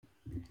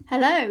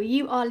Hello,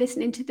 you are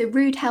listening to the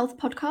Rude Health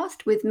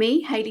Podcast with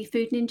me, Hayley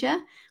Food Ninja,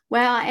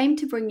 where I aim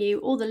to bring you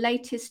all the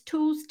latest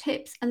tools,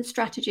 tips, and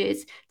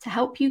strategies to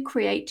help you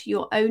create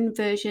your own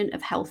version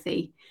of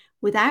healthy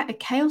without a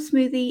kale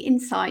smoothie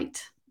in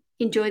sight.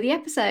 Enjoy the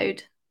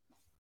episode.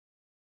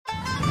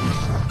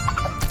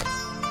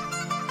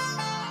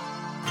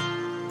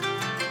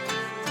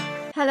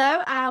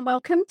 Hello, and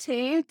welcome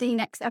to the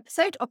next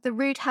episode of the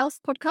Rude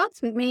Health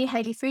Podcast with me,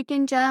 Hayley Food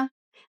Ninja.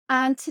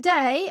 And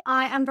today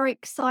I am very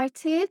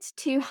excited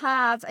to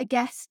have a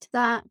guest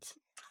that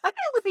I think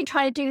we've been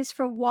trying to do this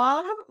for a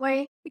while, haven't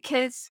we?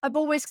 Because I've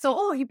always thought,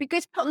 oh, you'd be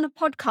good to put on the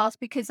podcast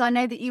because I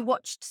know that you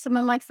watched some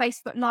of my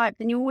Facebook Live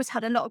and you always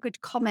had a lot of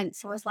good comments.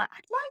 So I was like,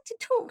 I'd like to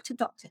talk to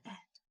Dr.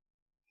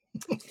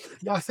 Ed.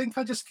 Yeah, I think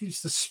I just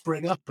used to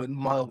spring up and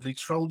mildly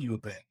troll you a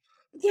bit.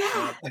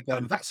 Yeah. And go,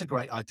 that's a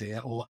great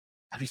idea, or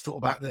have you thought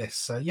about this?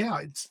 So yeah,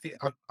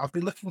 I've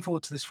been looking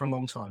forward to this for a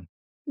long time.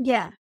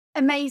 Yeah.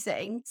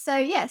 Amazing. So,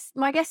 yes,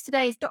 my guest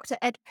today is Dr.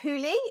 Ed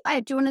Pooley.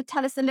 Do you want to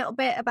tell us a little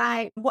bit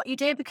about what you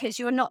do? Because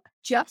you're not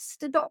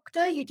just a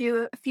doctor, you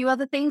do a few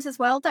other things as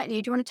well, don't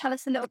you? Do you want to tell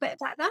us a little bit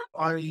about that?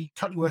 I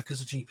currently work as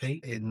a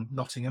GP in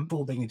Nottingham.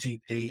 Before being a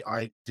GP,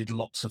 I did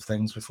lots of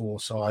things before.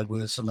 So I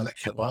was a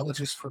molecular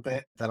biologist for a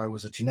bit. Then I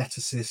was a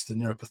geneticist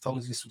and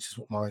neuropathologist, which is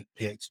what my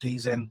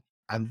PhD's in.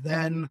 And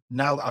then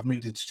now that I've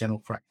moved into general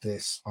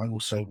practice, I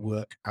also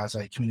work as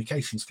a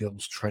communication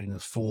skills trainer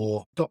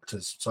for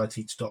doctors. So I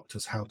teach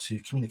doctors how to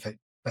communicate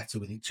better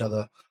with each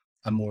other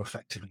and more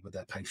effectively with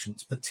their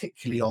patients,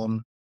 particularly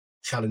on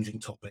challenging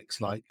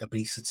topics like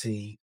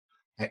obesity,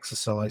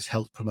 exercise,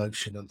 health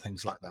promotion, and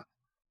things like that.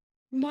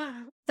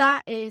 Wow.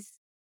 That is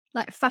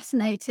like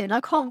fascinating.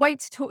 I can't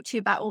wait to talk to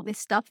you about all this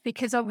stuff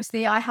because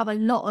obviously I have a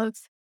lot of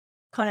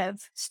kind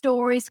of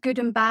stories, good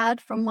and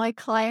bad, from my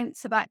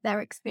clients about their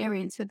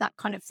experience with that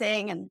kind of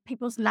thing and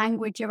people's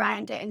language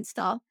around it and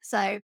stuff.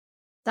 So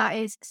that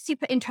is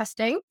super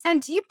interesting.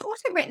 And you've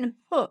also written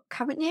a book,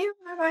 haven't you?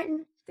 Am I right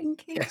in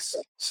thinking? Yes.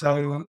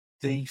 So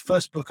the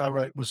first book I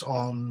wrote was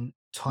on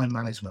time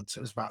management. So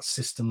it was about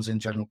systems in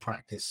general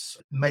practice,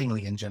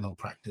 mainly in general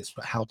practice,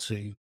 but how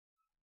to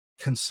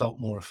consult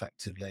more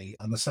effectively.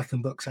 And the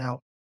second book's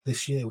out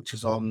this year, which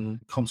is on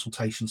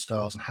consultation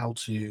styles and how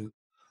to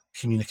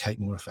communicate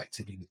more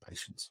effectively with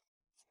patients.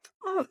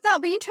 Oh,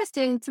 that'll be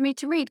interesting for me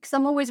to read because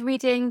I'm always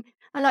reading.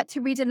 I like to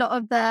read a lot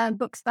of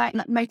books about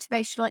like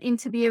motivational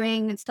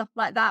interviewing and stuff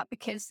like that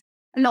because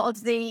a lot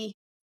of the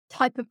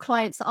type of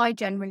clients that I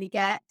generally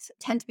get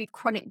tend to be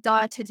chronic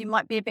dieters who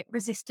might be a bit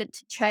resistant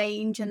to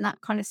change and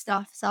that kind of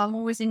stuff. So I'm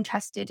always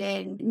interested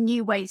in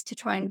new ways to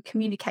try and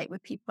communicate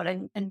with people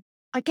and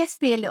I guess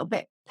be a little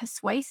bit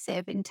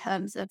persuasive in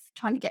terms of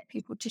trying to get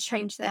people to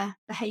change their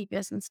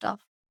behaviors and stuff.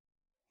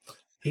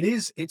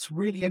 It's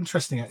really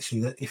interesting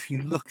actually that if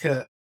you look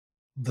at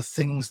the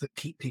things that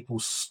keep people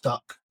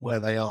stuck where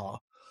they are,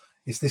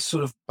 is this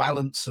sort of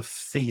balance of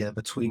fear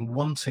between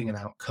wanting an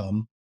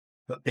outcome,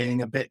 but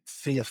being a bit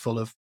fearful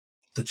of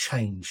the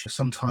change.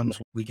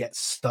 Sometimes we get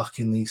stuck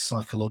in these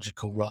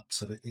psychological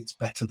ruts of it's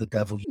better the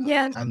devil,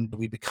 Yeah. and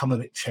we become a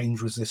bit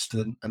change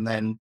resistant. And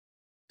then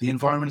the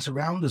environment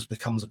around us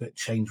becomes a bit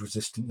change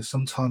resistant.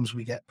 Sometimes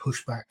we get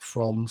pushback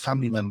from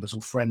family members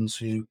or friends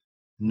who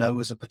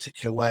know us a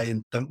particular way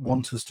and don't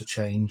want us to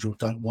change or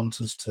don't want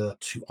us to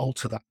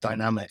alter that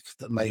dynamic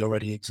that may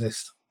already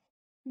exist.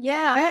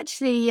 Yeah, I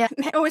actually I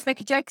always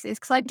make a joke of this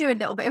because I do a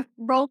little bit of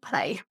role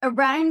play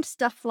around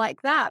stuff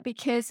like that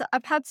because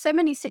I've had so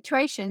many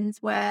situations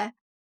where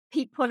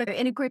people are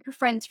in a group of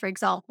friends, for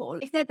example,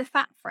 if they're the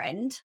fat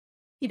friend,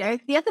 the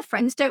other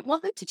friends don't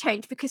want them to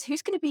change because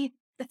who's going to be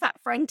the fat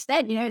friend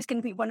then? It's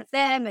going to be one of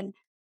them. And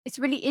it's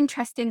really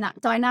interesting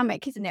that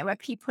dynamic, isn't it? Where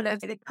people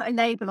have they put a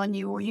label on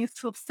you or you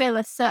fulfill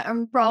a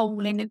certain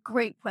role in a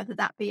group, whether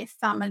that be a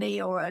family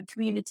or a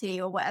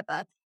community or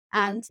whatever.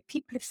 And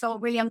people feel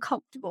really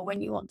uncomfortable when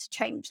you want to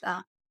change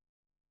that.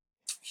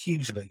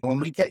 Hugely.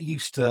 When we get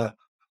used to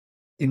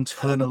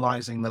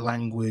internalizing the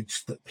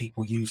language that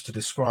people use to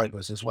describe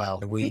us as well,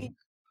 we,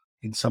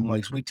 in some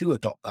ways, we do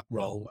adopt that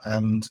role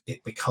and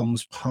it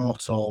becomes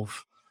part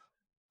of,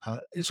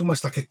 it's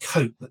almost like a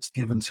coat that's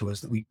given to us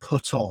that we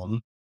put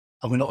on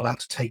and we're not allowed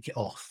to take it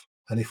off.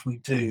 And if we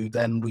do,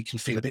 then we can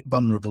feel a bit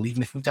vulnerable,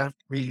 even if we don't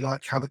really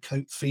like how the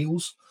coat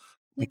feels,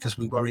 because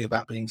we worry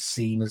about being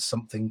seen as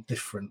something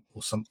different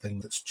or something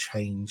that's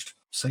changed.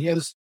 So yeah,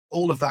 there's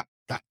all of that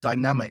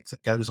dynamic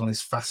that goes on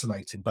is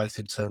fascinating, both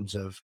in terms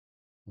of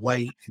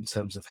weight, in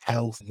terms of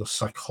health, your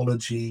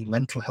psychology,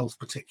 mental health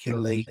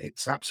particularly.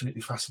 It's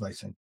absolutely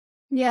fascinating.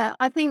 Yeah,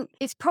 I think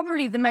it's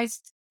probably the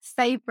most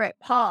favorite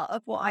part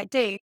of what I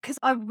do because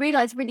I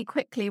realized really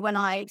quickly when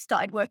I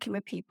started working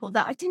with people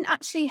that I didn't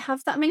actually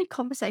have that many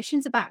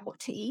conversations about what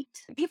to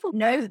eat. People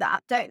know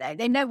that, don't they?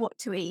 They know what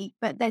to eat,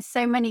 but there's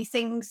so many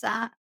things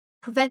that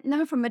prevent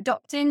them from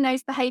adopting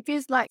those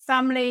behaviors like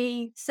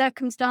family,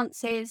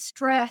 circumstances,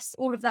 stress,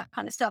 all of that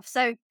kind of stuff.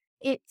 So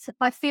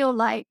I feel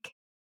like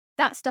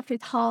that stuff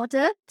is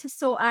harder to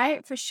sort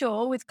out for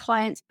sure with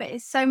clients, but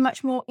it's so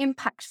much more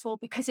impactful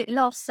because it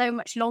lasts so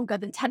much longer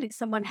than telling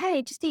someone,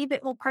 hey, just eat a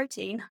bit more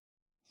protein.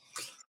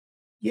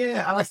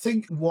 Yeah, and I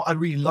think what I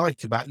really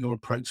like about your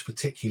approach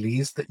particularly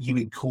is that you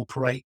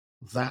incorporate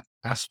that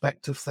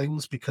aspect of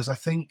things, because I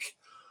think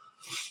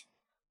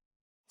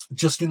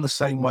just in the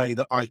same way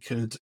that I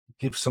could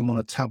give someone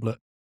a tablet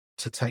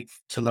to take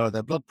to lower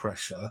their blood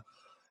pressure,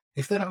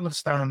 if they don't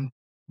understand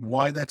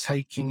why they're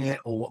taking it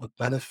or what the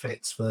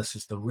benefits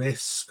versus the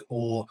risk,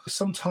 or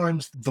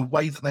sometimes the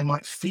way that they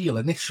might feel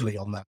initially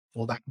on that,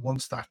 or that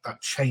once that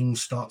change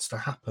starts to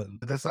happen,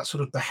 there's that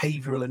sort of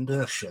behavioral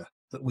inertia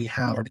that we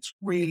have, Yeah. and it's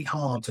really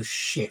hard to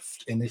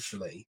shift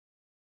initially,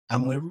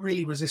 and we're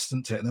really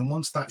resistant to it. And then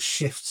once that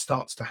shift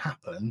starts to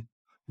happen,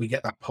 we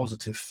get that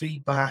positive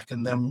feedback,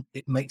 and then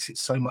it makes it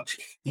so much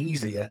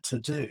easier to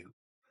do,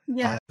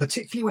 Yeah.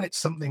 particularly when it's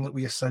something that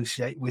we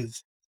associate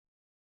with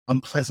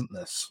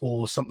unpleasantness,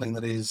 or something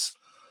that is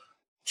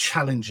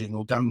challenging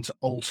or going to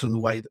alter the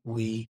way that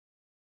we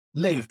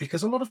live.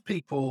 Because a lot of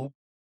people,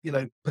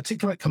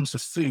 particularly when it comes to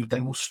food, they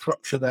will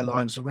structure their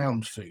lives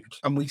around food.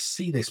 And we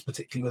see this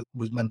particularly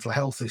with mental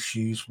health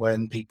issues.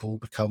 When people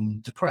become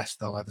depressed,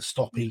 they'll either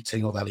stop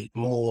eating, or they'll eat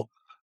more,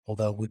 or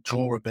they'll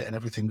withdraw a bit, and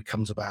everything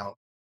becomes about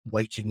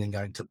waking and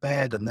going to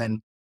bed. And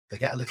then they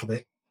get a little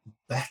bit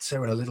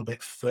better and a little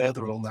bit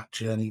further along that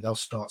journey, they'll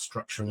start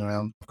structuring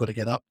around, I've got to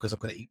get up because I've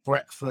got to eat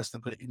breakfast,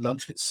 I've got to eat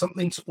lunch. It's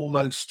something to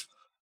almost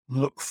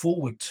look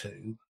forward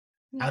to.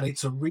 Yeah. And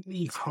it's a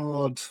really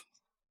hard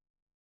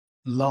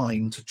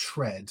line to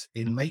tread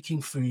in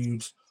making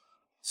food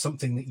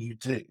something that you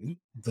do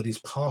that is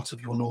part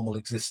of your normal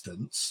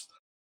existence,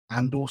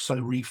 and also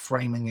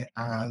reframing it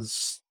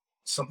as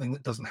something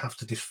that doesn't have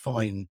to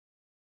define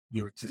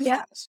your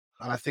Yeah. existence.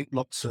 And I think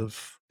lots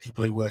of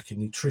people who work in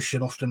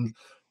nutrition often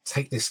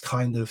take this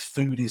kind of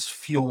food is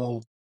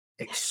fuel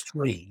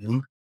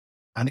extreme,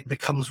 and it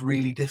becomes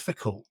really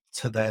difficult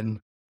to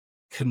then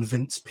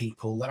convince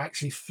people that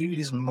actually food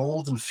is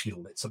more than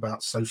fuel. It's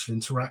about social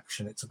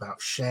interaction, it's about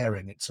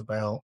sharing, it's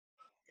about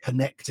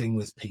connecting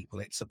with people,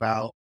 it's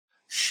about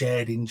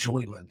shared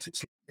enjoyment.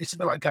 It's a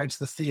bit like going to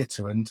the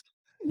theatre and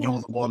Yeah.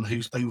 you're the one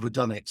who's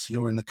overdone it. So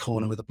you're in the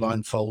corner with a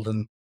blindfold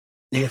and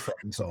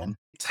earphones on.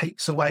 It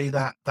takes away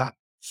that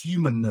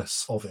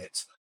humanness of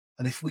it.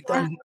 And Yeah.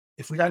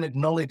 if we don't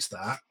acknowledge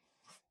that,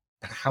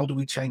 how do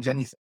we change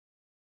anything?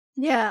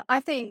 Yeah, I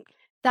think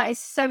that is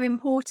so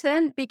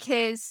important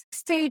because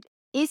food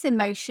is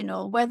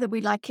emotional, whether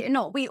we like it or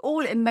not. We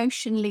all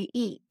emotionally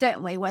eat,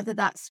 don't we? Whether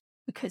that's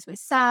because we're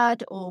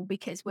sad or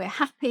because we're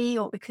happy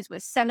or because we're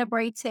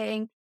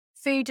celebrating.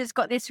 Food has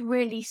got this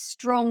really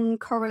strong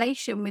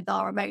correlation with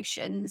our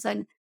emotions.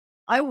 And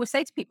I always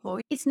say to people,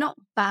 it's not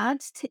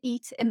bad to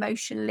eat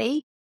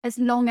emotionally as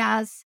long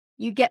as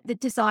you get the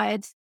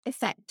desired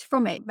effect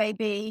from it.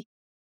 Maybe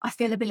I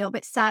feel little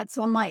bit sad,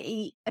 so I might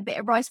eat a bit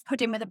of rice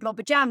pudding with a blob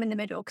of jam in the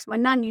middle because my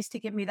nan used to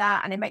give me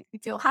that and it makes me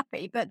feel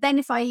happy. But then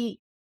if I eat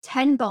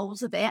 10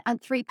 bowls of it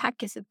and 3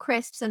 packets of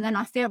crisps and then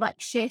I feel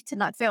like shit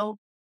and I feel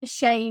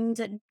ashamed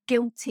and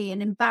guilty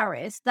and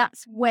embarrassed,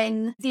 that's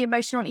when the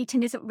emotional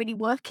eating isn't really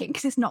working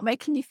because it's not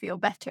making you feel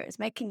better. It's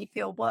making you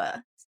feel worse.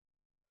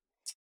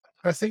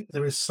 I think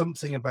there is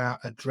something about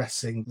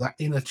addressing that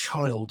inner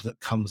child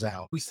that comes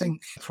out. We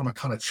think from a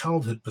kind of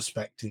childhood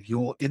perspective,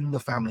 you're in the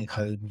family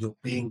home, you're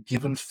being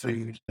given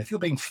food. If you're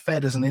being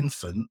fed as an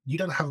infant, you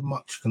don't have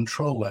much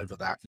control over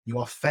that. You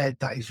are fed,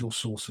 that is your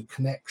source of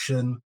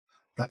connection.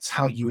 That's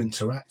how you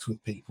interact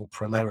with people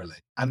primarily.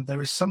 And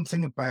there is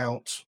something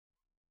about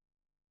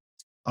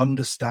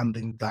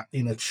understanding that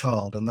inner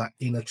child and that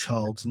inner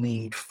child's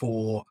need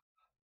for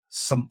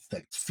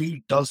something.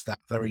 Food does that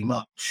very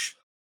much.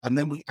 And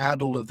then we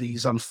add all of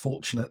these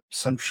unfortunate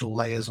social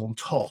layers on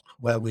top,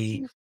 where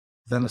we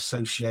then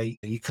associate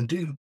you can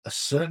do a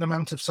certain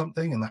amount of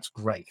something, and that's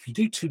great. If you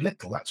do too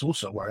little, that's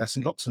also a worry. I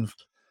see lots of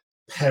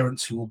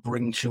parents who will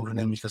bring children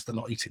in because they're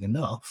not eating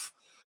enough.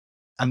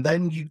 And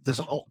then there's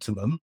an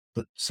optimum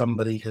that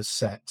somebody has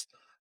set,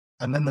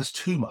 and then there's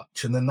too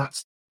much. And then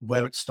that's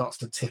where it starts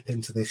to tip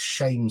into this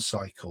shame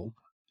cycle.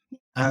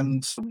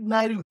 And we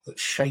know that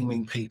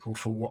shaming people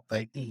for what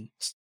they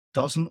eat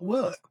doesn't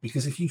work,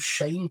 because if you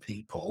shame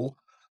people,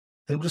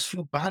 they'll just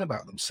feel bad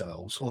about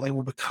themselves, or they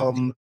will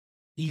become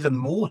even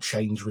more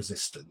change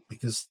resistant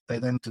because they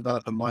then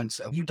develop a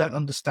mindset of you don't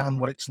understand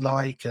what it's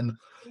like. And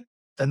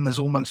then there's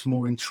almost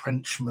more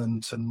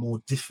entrenchment and more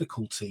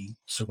difficulty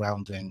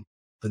surrounding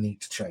the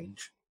need to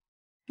change.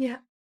 Yeah.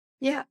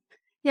 Yeah.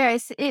 Yeah,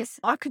 it's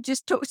I could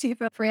just talk to you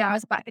for 3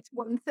 hours about this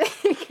one thing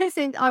because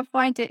I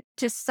find it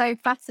just so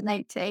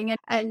fascinating,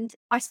 and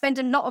I spend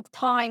a lot of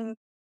time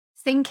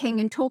thinking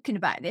and talking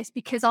about this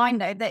because I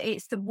know that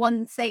it's the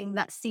one thing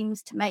that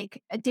seems to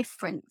make a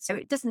difference. So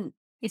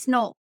it's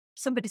not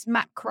somebody's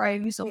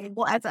macros or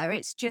whatever,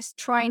 it's just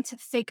trying to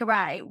figure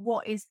out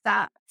what is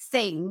that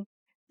thing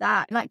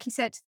that, like you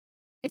said,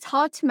 it's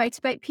hard to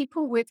motivate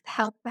people with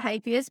health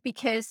behaviors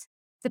because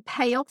the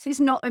payoff is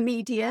not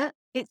immediate.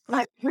 It's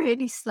like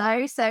really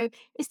slow. So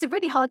it's a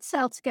really hard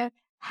sell to go,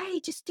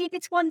 hey, just do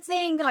this one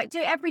thing, like do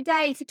it every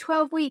day for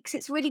 12 weeks.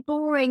 It's really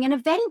boring. And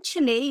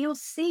eventually you'll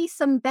see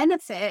some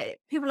benefit.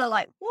 People are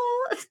like,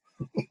 what?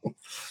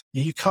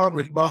 You can't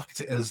really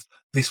market it as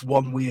this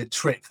one weird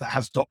trick that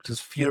has doctors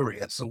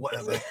furious or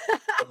whatever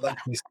the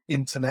latest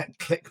internet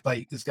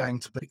clickbait is going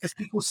to be, because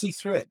people see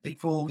through it.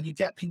 You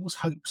get people's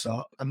hopes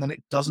up and then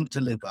it doesn't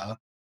deliver.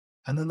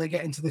 And then they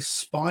get into this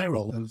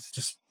spiral of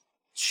just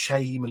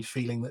shame and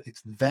feeling that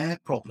it's their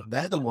problem.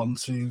 They're the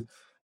ones who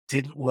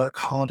didn't work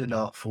hard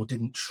enough or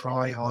didn't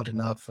try hard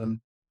enough.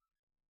 And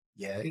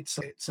yeah, it's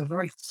a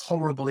very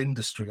horrible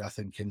industry, I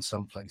think, in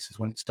some places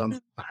when it's done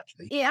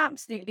badly. It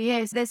absolutely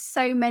is. There's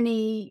so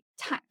many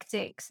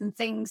tactics and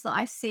things that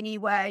I see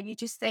where you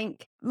just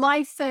think,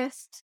 my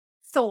first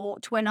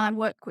thought when I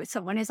work with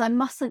someone is I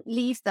mustn't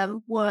leave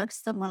them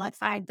worse than when I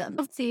found them.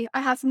 Obviously, I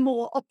have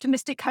more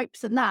optimistic hopes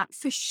than that.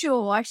 For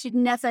sure, I should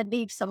never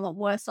leave someone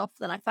worse off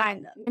than I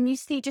found them. And you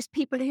see just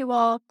people who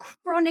are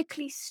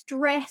chronically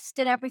stressed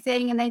and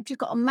everything, and they've just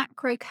got a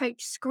macro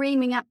coach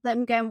screaming at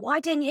them, going, "Why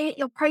didn't you hit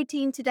your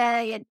protein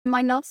today?" And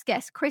my last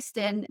guest,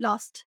 Kristen,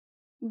 last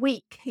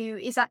week, who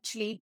is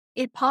actually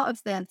in part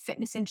of the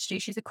fitness industry.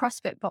 She's a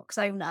CrossFit box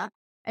owner.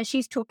 And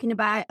she's talking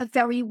about a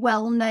very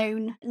well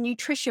known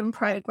nutrition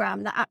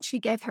program that actually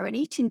gave her an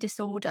eating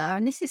disorder.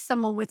 And this is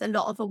someone with a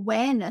lot of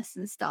awareness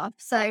and stuff.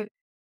 So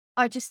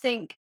I just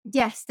think,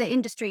 yes, the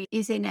industry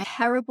is in a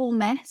terrible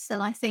mess.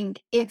 And I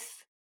think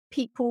if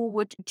people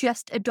would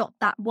just adopt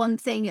that one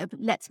thing of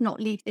let's not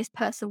leave this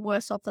person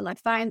worse off than I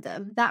found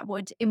them, that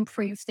would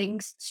improve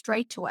things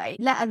straight away,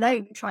 let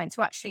alone trying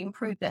to actually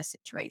improve their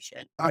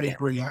situation. I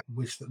agree. I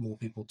wish that more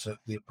people took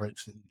the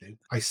approach that you do.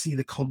 I see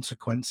the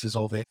consequences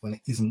of it when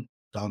it isn't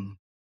done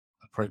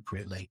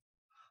appropriately.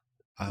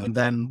 And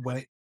then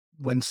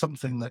when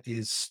something that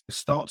is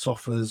starts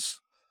off as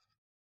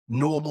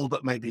normal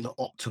but maybe not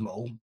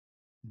optimal,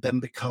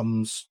 then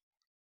becomes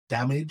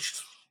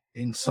damaged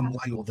in some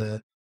way, or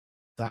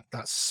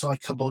that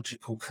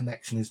psychological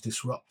connection is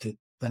disrupted,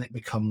 then it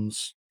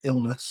becomes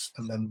illness,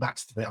 and then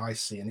that's the bit I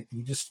see. And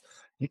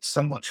it's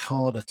so much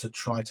harder to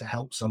try to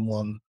help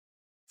someone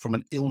from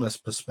an illness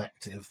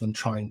perspective than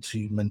trying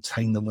to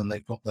maintain them when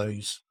they've got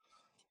those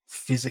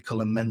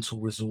physical and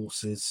mental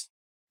resources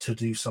to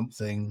do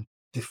something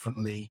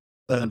differently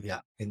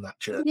earlier in that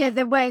journey. Yeah,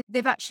 the way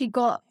they've actually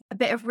got a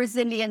bit of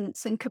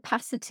resilience and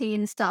capacity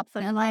and stuff.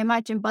 And I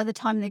imagine by the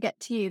time they get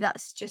to you,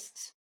 that's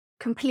just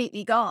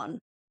completely gone.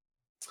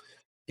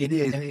 It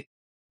is. And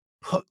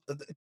put,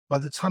 by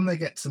the time they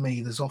get to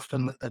me, there's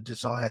often a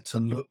desire to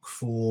look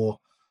for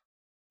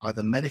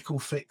either medical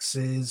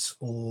fixes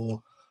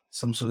or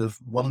some sort of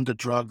wonder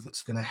drug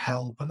that's going to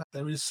help. And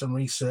there is some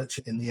research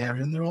in the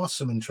area, and there are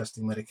some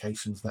interesting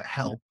medications that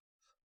help.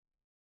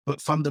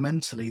 But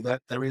fundamentally,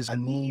 that there is a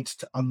need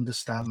to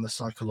understand the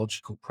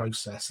psychological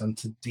process and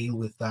to deal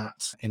with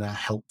that in a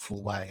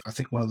helpful way. I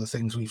think one of the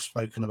things we've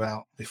spoken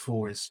about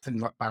before is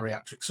things like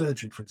bariatric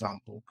surgery, for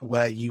example,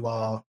 where you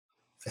are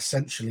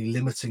essentially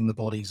limiting the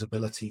body's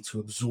ability to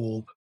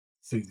absorb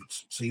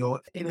foods. So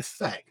you're, in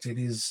effect, it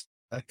is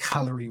a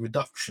calorie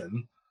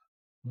reduction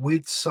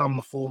with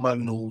some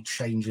hormonal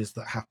changes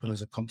that happen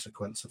as a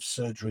consequence of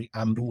surgery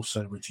and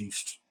also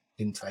reduced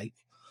intake.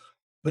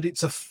 But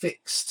it's a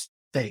fixed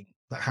thing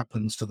that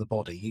happens to the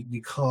body.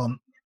 You can't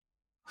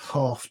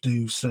half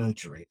do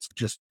surgery, it's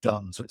just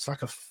done. So it's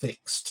like a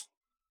fixed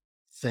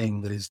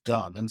thing that is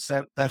done. And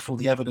so, therefore,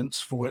 the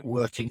evidence for it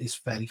working is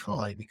fairly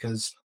high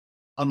because,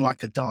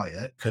 unlike a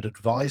diet, could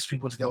advise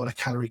people to go on a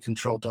calorie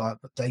controlled diet,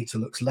 but data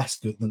looks less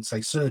good than,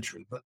 say,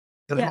 surgery. But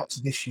there are Yeah. lots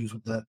of issues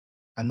with the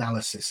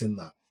analysis in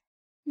that.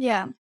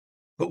 Yeah.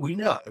 But we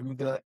know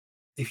that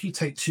if you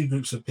take two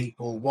groups of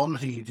people, one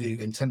who you do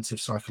intensive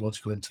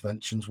psychological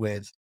interventions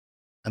with,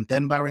 and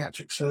then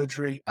bariatric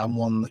surgery, and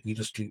one that you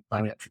just do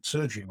bariatric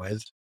surgery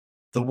with,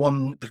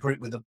 the group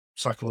with the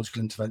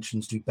psychological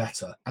interventions do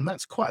better. And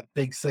that's quite a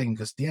big thing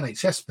because the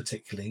NHS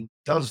particularly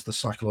does the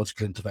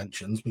psychological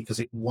interventions because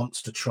it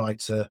wants to try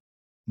to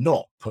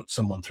not put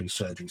someone through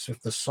surgery. So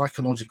if the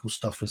psychological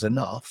stuff is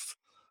enough,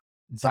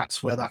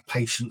 that's where that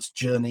patient's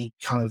journey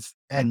kind of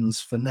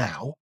ends for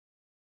now.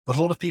 But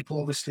a lot of people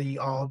obviously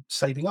are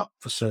saving up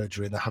for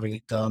surgery and they're having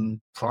it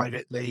done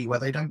privately where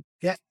they don't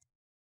get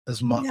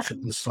as Yeah. much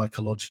of the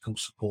psychological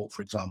support,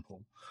 for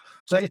example.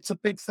 So it's a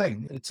big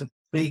thing. It's a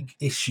big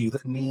issue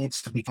that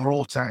needs to be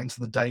brought out into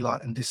the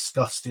daylight and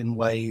discussed in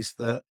ways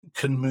that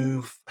can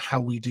move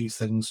how we do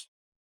things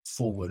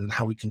forward and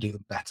how we can do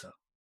them better.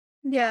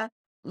 Yeah.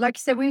 Like I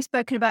said, we've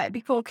spoken about it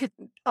before because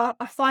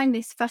I find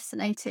this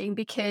fascinating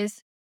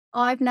because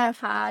I've now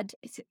had,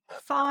 is it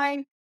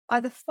five,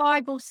 either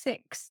five or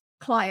six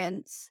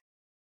clients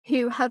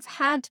who have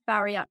had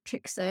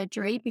bariatric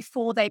surgery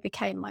before they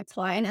became my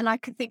client. And I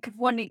could think of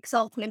one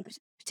example in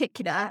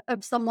particular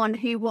of someone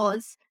who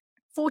was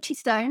 40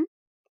 stone.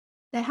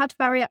 They had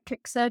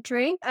bariatric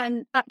surgery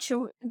and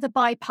actual the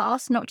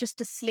bypass, not just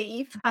a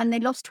sleeve, and they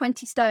lost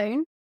 20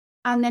 stone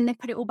and then they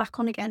put it all back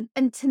on again.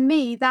 And to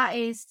me, that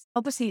is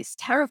obviously it's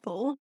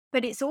terrible,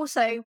 but it's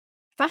also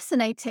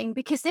fascinating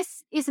because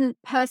this isn't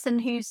a person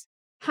who's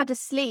had a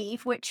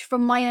sleeve, which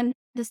from my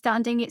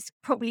understanding, it's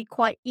probably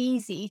quite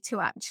easy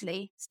to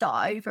actually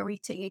start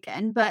overeating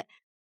again. But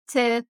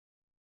to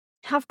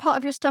have part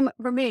of your stomach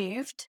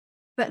removed,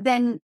 but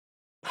then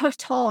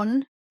put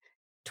on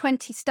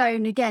 20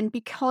 stone again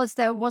because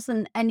there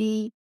wasn't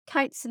any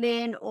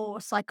counseling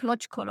or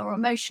psychological or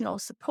emotional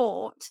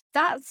support.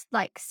 That's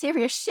like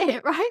serious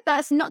shit, right?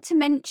 That's not to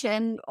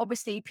mention,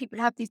 obviously, people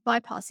have these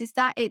bypasses.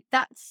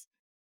 That's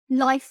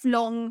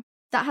lifelong.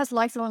 That has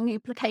lifelong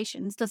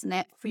implications, doesn't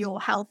it, for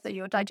your health and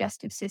your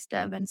digestive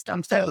system and stuff.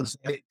 And So does.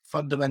 It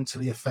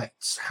fundamentally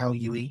affects how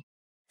you eat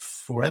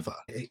forever.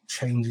 It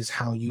changes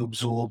how you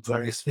absorb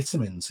various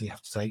vitamins. You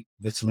have to take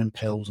vitamin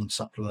pills and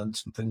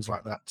supplements and things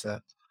like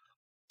that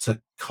to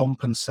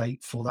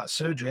compensate for that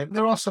surgery.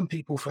 There are some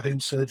people for whom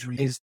surgery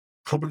is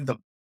probably the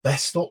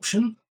best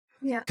option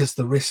yeah, because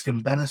the risk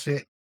and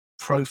benefit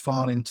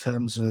profile in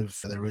terms of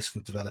the risk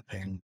of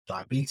developing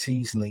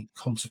diabetes and the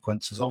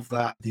consequences of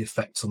that, the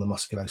effects on the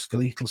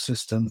musculoskeletal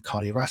system, the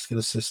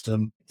cardiovascular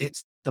system,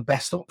 it's the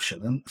best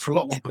option. And for a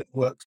lot of yeah, people, it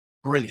works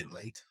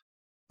brilliantly.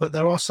 But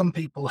there are some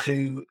people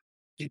who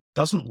it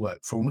doesn't work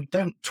for, and we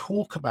don't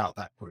talk about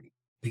that group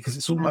because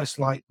it's right. almost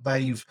like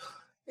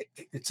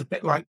it's a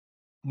bit like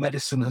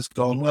medicine has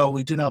gone, well,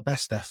 we did our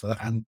best effort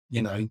and,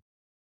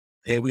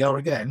 here we are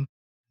again.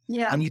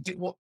 Yeah, And you do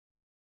what?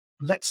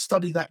 Let's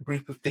study that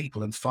group of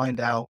people and find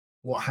out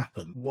what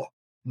happened, what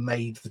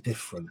made the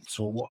difference,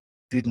 or what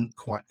didn't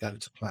quite go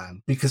to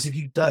plan. Because if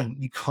you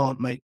don't, you can't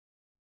make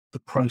the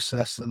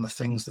process and the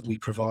things that we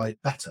provide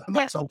better. And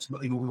yeah. that's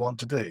ultimately what we want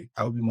to do.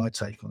 That would be my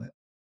take on it.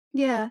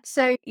 Yeah.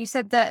 So you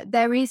said that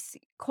there is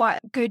quite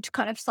good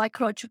kind of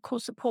psychological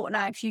support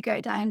now if you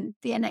go down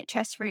the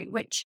NHS route,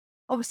 which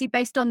obviously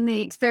based on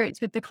the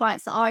experience with the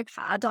clients that I've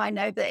had, I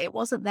know that it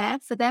wasn't there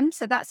for them.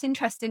 So that's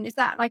interesting. Is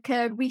that like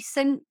a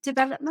recent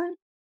development?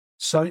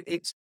 So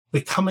it's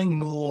becoming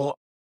more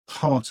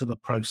part of the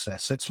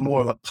process. It's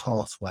more of a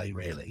pathway,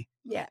 really.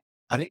 Yeah.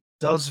 And it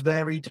does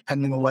vary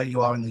depending on where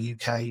you are in the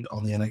UK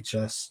on the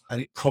NHS.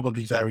 And it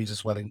probably varies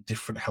as well in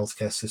different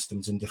healthcare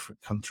systems in different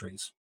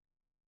countries.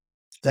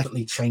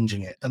 Definitely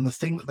changing it. And the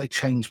thing that they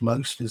change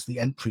most is the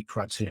entry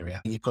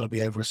criteria. You've got to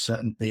be over a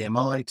certain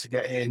BMI to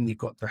get in. You've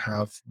got to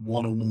have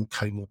one or more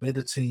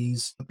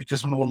comorbidities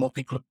because more and more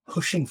people are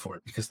pushing for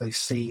it because they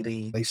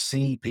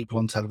see people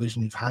on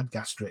television who've had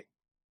gastric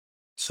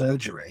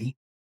surgery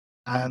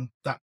and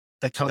that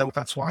they tell them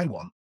that's what I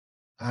want.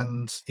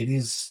 And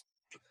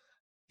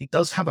it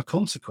does have a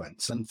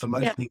consequence. And for Yeah.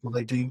 most people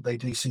they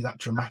do see that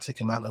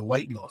dramatic amount of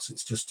weight loss.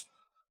 It's just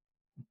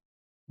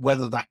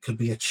whether that could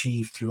be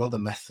achieved through other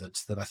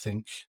methods that I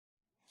think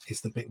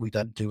is the bit we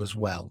don't do as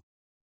well.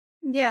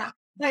 Yeah.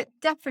 I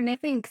definitely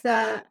think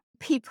that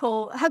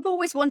people have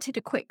always wanted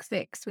a quick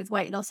fix with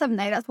weight loss, haven't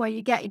they? That's why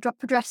you get your drop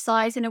a dress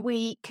size in a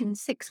week and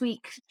 6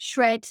 week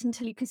shreds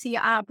until you can see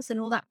your abs and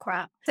all that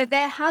crap. So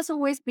there has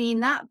always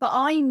been that. But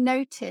I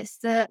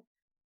noticed that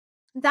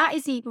that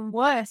is even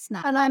worse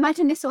now. And I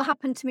imagine this will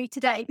happen to me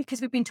today because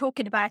we've been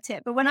talking about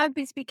it. But when I've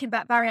been speaking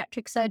about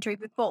bariatric surgery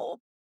before,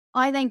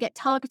 I then get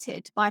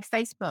targeted by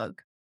Facebook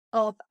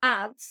of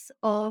ads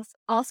of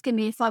asking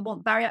me if I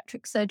want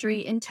bariatric surgery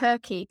in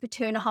Turkey for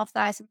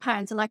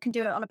 £2,500 and I can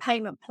do it on a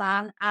payment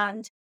plan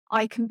and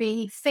I can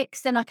be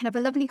fixed and I can have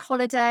a lovely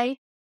holiday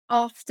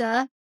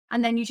after.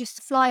 And then you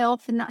just fly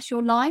off and that's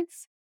your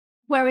life.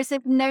 Whereas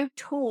there's no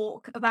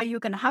talk about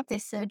you're going to have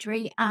this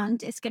surgery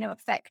and it's going to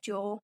affect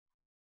your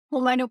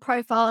hormonal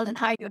profile and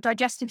how your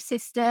digestive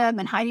system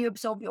and how you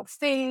absorb your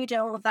food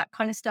and all of that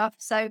kind of stuff.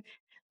 So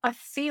I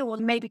feel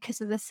maybe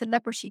because of the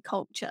celebrity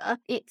culture,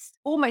 it's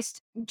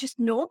almost just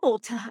normal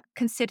to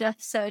consider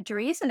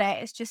surgery, isn't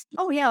it? It's just,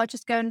 oh yeah, I'll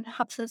just go and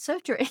have some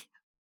surgery.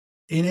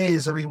 It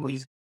is. I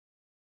mean,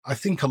 I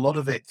think a lot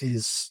of it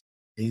is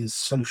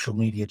social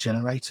media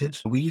generated.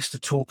 We used to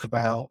talk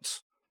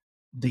about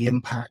the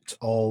impact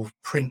of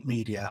print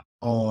media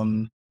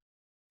on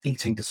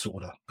eating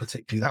disorder,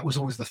 particularly. That was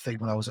always the thing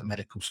when I was at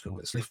medical school.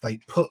 It's if they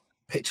put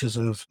pictures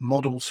of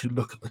models who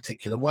look a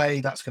particular way,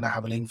 that's going to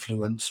have an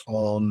influence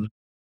on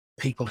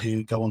people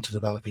who go on to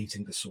develop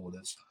eating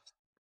disorders.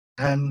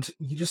 And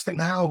you just think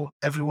now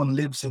everyone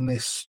lives in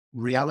this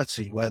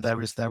reality where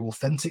there is their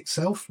authentic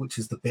self, which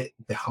is the bit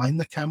behind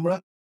the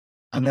camera.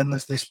 And then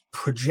there's this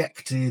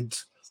projected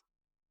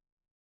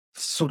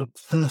sort of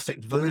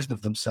perfect version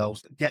of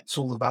themselves that gets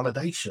all the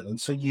validation.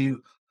 And so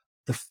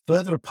the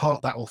further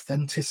apart that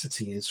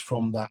authenticity is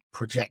from that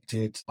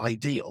projected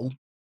ideal,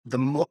 the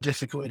more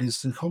difficult it is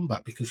to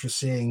combat because you're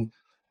seeing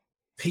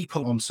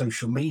people on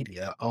social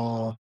media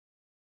are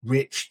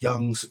rich,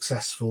 young,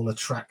 successful,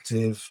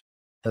 attractive.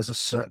 There's a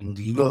certain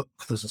look,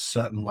 there's a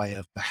certain way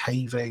of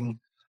behaving.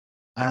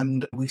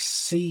 And we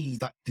see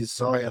that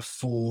desire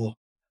for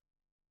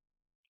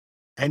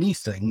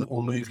anything that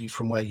will move you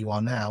from where you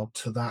are now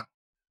to that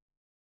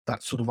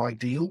sort of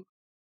ideal.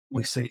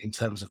 We see it in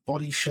terms of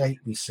body shape.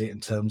 We see it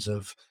in terms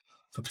of,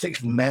 for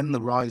particularly men,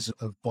 the rise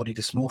of body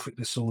dysmorphic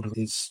disorder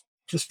is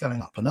just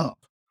going up and up.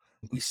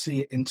 We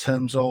see it in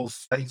terms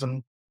of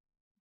even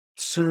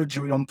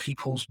surgery on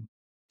people's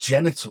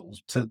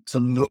genitals to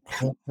look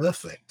more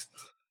perfect.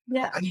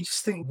 Yeah. And you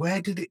just think, where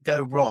did it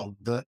go wrong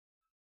that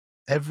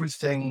every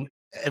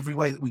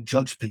way that we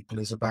judge people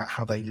is about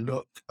how they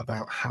look,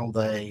 about how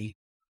they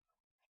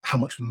how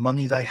much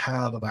money they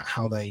have, about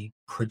how they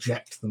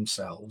project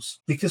themselves.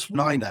 Because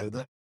I know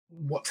that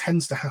what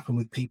tends to happen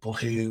with people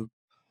who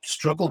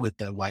struggle with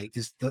their weight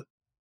is that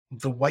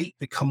the weight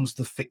becomes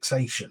the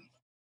fixation.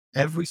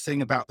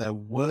 Everything about their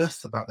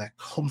worth, about their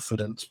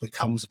confidence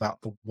becomes about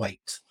the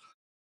weight.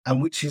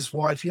 And which is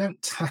why if you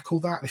don't tackle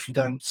that, if you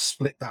don't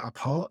split that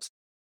apart,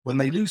 when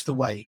they lose the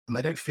weight and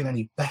they don't feel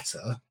any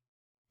better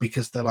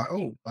because they're like,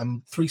 oh,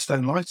 I'm 3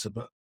 stone lighter,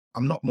 but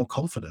I'm not more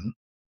confident.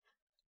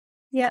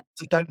 Yeah.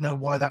 They don't know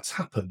why that's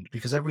happened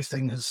because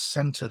everything has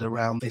centered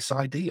around this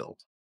ideal.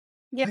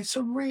 Yeah. And it's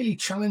a really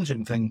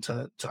challenging thing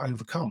to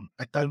overcome.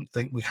 I don't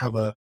think we have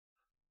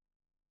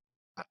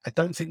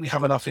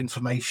enough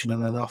information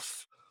and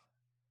enough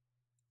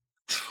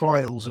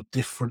trials of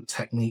different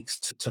techniques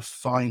to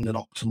find an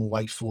optimal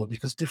way forward,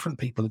 because different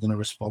people are going to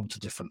respond to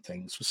different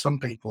things. For some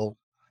people,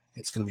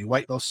 it's going to be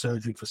weight loss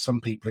surgery. For some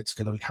people, it's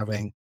going to be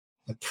having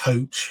a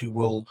coach who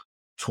will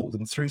talk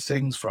them through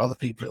things. For other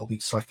people, it'll be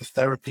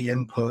psychotherapy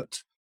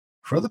input.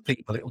 For other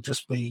people, it'll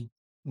just be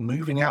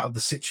moving out of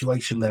the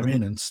situation they're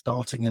in and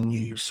starting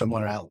anew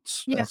somewhere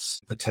else. Yeah.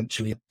 That's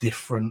potentially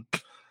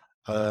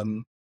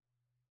um,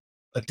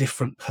 a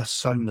different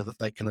persona that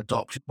they can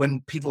adopt.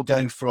 When people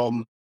go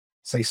from,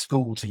 say,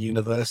 school to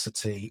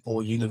university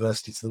or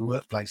university to the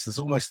workplace, there's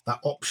almost that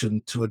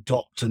option to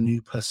adopt a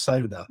new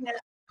persona. Yeah.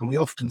 And we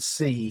often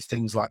see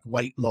things like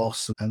weight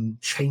loss and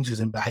changes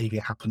in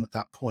behavior happen at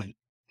that point.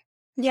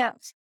 Yeah.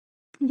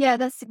 Yeah,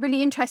 that's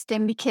really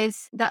interesting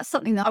because that's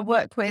something that I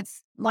work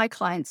with my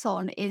clients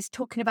on is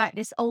talking about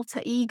this alter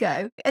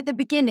ego. At the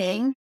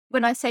beginning,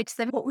 when I say to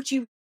them, what would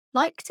you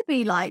like to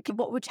be like?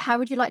 How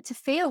would you like to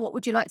feel? What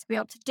would you like to be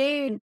able to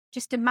do? And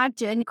just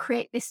imagine,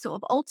 create this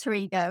sort of alter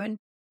ego. And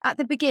at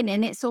the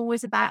beginning, it's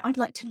always about, I'd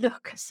like to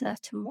look a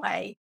certain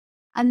way.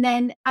 And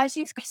then as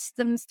you stress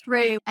them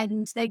through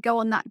and they go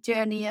on that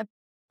journey of,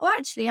 oh,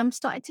 actually, I'm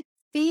starting to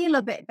feel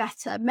a bit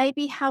better.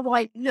 Maybe how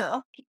I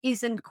look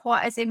isn't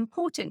quite as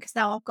important because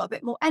now I've got a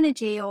bit more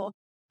energy or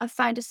I've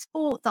found a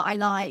sport that I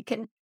like.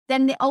 And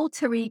then the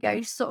alter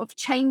ego sort of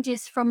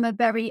changes from a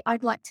very,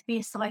 I'd like to be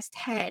a size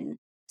 10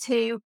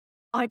 to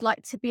I'd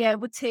like to be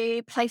able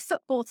to play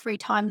football 3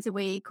 times a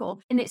week.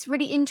 And it's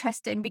really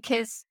interesting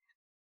because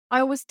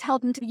I always tell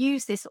them to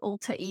use this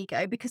alter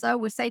ego because I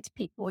always say to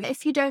people,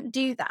 if you don't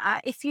do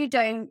that, if you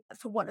don't,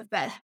 for want of a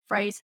better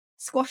phrase,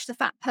 squash the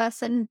fat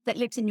person that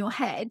lives in your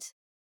head,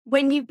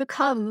 when you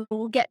become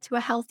or get to a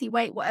healthy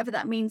weight, whatever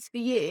that means for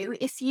you,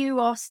 if you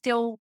are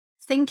still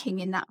thinking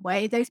in that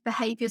way, those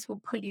behaviors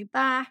will pull you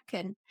back.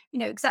 And,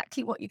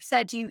 exactly what you've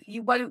said,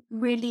 you won't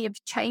really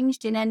have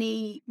changed in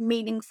any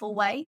meaningful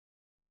way.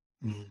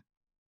 Mm,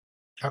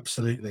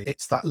 absolutely.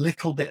 It's that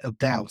little bit of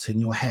doubt in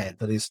your head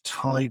that is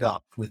tied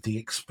up with the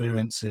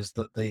experiences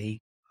that the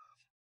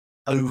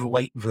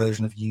overweight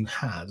version of you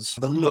has,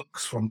 the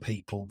looks from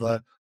people,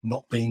 the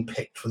not being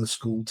picked for the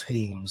school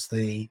teams,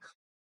 the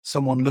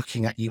someone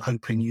looking at you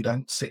hoping you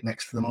don't sit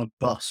next to them on a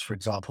bus, for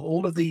example.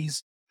 All of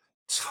these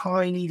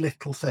tiny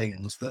little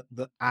things that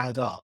add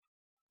up,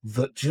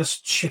 that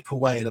just chip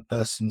away at a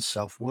person's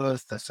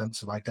self-worth, their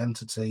sense of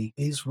identity,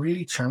 is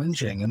really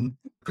challenging. And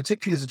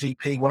particularly as a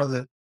GP, one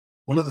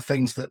of the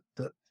things that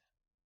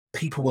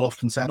people will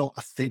often say, I'm not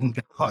a thin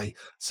guy.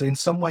 So in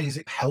some ways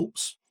it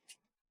helps,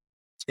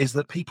 is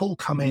that people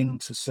come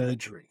into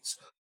surgeries,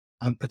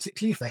 and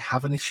particularly if they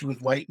have an issue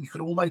with weight, you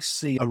can almost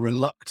see a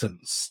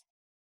reluctance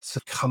to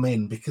come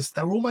in because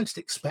they're almost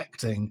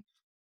expecting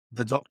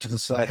the doctor to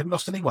say, have you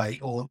lost any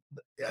weight?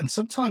 And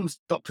sometimes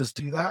doctors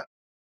do that.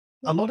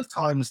 A lot of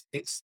times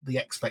it's the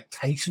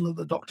expectation that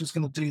the doctor's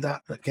going to do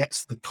that that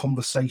gets the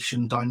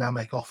conversation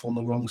dynamic off on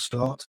the wrong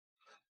start.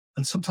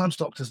 And sometimes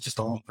doctors just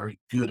aren't very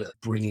good at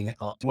bringing it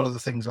up. One of the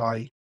things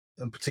I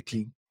am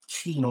particularly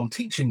keen on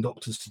teaching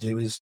doctors to do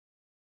is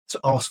to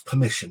ask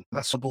permission.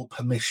 That's about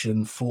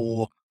permission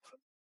for,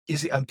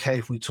 is it okay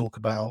if we talk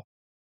about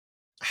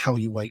how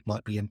your weight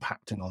might be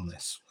impacting on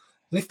this?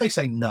 And if they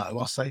say no,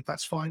 I'll say,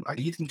 that's fine.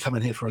 You didn't come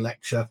in here for a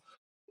lecture.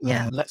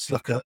 Yeah. Let's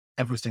look at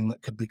everything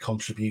that could be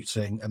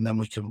contributing, and then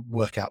we can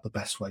work out the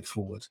best way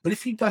forward. But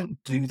if you don't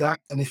do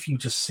that, and if you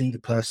just see the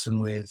person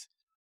with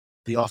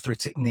the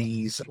arthritic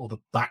knees or the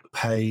back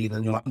pain,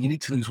 and you're like, you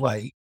need to lose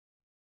weight,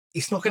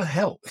 it's not going to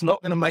help. It's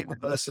not going to make the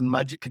person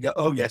magically go,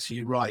 oh, yes,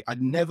 you're right. I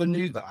never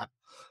knew that.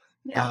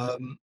 Yeah.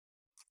 Um,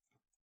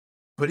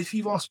 but if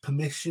you've asked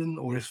permission,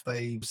 or if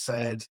they've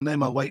said, no,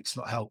 my weight's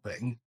not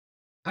helping,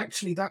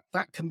 actually that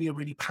can be a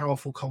really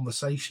powerful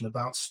conversation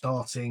about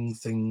starting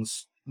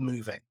things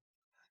moving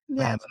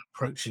Yeah. and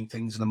approaching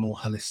things in a more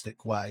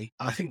holistic way.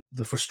 I think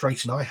the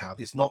frustration I have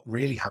is not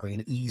really having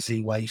an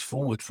easy way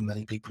forward for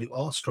many people who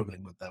are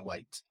struggling with their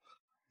weight.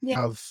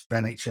 Yeah. Have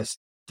NHS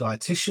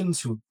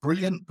dietitians who are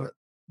brilliant, but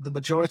the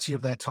majority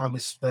of their time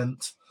is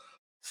spent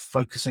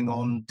focusing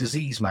on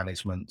disease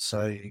management.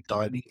 So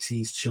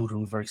diabetes,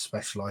 children with very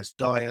specialized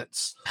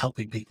diets,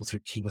 helping people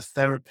through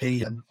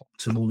chemotherapy and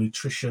optimal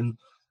nutrition.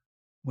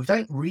 We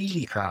don't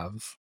really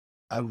have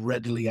a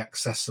readily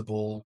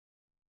accessible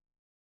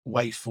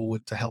way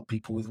forward to help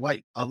people with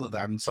weight other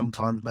than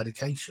sometimes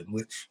medication,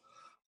 which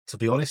to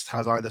be honest,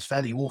 has either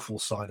fairly awful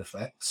side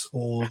effects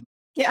or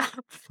Yeah.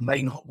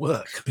 may not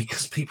work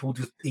because people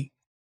just eat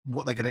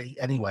what they're going to eat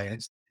anyway. And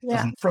it Yeah.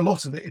 doesn't, for a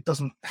lot of it, it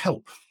doesn't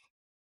help.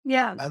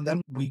 Yeah. And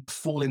then we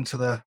fall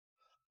into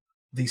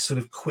these sort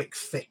of quick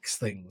fix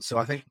things. So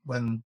I think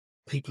when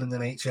people in the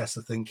NHS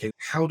are thinking,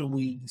 how do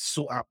we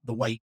sort out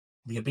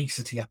the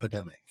obesity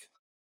epidemic?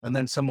 And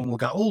then someone will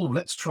go, oh,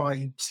 let's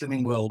try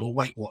Slimming World or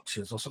Weight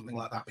Watchers or something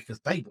like that because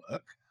they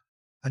work.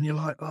 And you're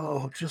like,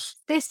 oh, just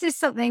This is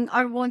something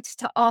I wanted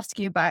to ask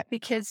you about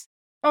because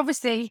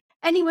obviously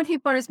anyone who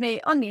follows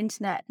me on the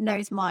internet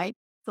knows my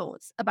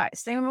thoughts about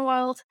Slimming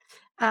World.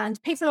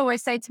 And people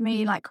always say to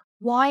me, like,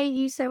 why are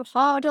you so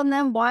hard on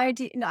them? Why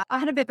do you know? I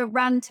had a bit of a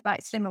rant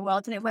about Slimming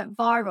World and it went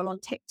viral on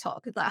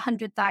TikTok with like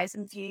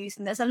 100,000 views.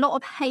 And there's a lot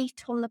of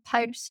hate on the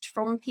post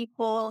from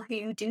people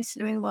who do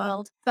Slimming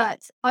World.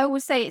 But I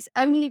always say it's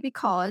only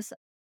because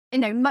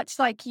much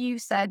like you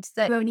said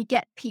that you only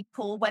get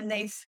people when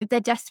they're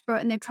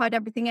desperate and they've tried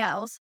everything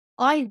else.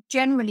 I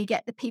generally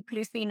get the people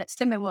who've been at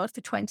Slimming World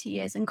for 20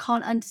 years and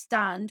can't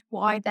understand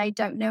why they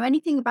don't know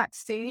anything about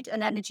food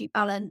and energy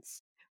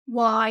balance,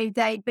 why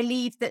they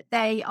believe that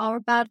they are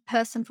a bad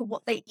person for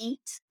what they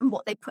eat and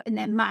what they put in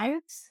their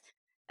mouths,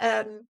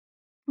 um,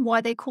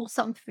 why they call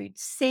some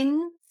foods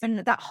sin, and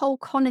that whole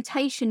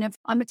connotation of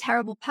I'm a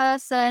terrible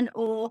person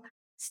or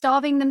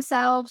starving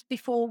themselves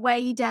before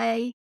weigh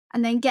day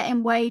and then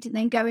getting weighed and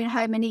then going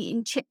home and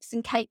eating chips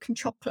and cake and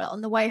chocolate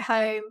on the way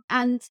home.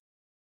 And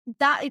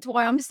that is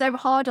why I'm so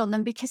hard on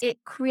them because it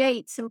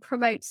creates and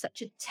promotes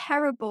such a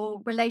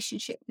terrible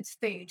relationship with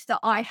food that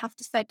I have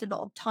to spend a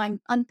lot of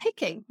time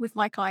unpicking with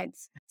my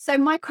clients. So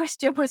my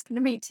question was going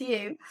to be to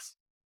you,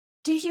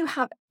 do you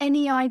have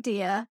any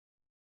idea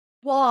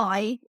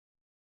why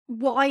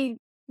why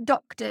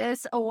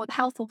doctors or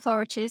health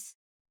authorities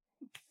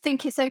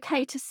think it's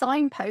okay to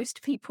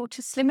signpost people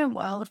to Slimming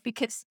World?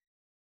 Because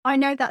I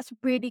know that's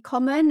really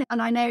common.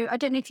 And I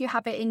don't know if you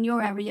have it in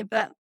your area,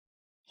 but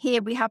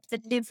here we have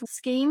the live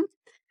scheme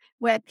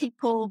where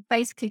people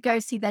basically go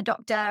see their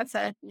doctor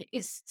for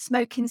it's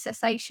smoking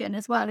cessation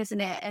as well,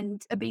 isn't it?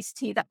 And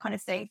obesity, that kind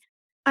of thing.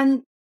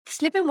 And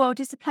Slimming World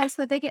is the place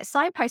where they get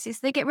signposted.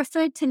 They get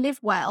referred to Live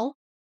Well.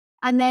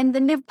 And then the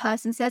live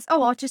person says,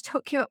 oh, I'll just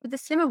hook you up with a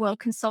Slimming World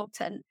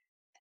consultant.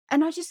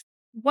 And I just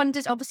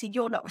wondered, obviously,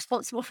 you're not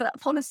responsible for that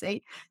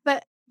policy,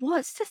 but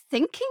what's the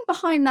thinking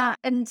behind that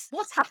and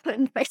what's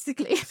happened,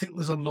 basically? I think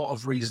there's a lot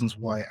of reasons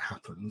why it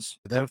happens.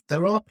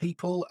 There are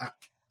people,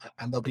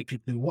 and there'll be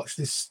people who watch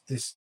this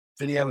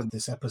video and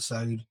this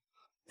episode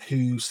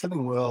who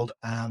Slimming World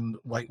and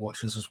Weight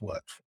Watchers has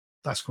worked for.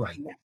 That's great.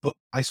 Yeah. But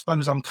I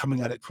suppose I'm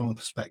coming at it from a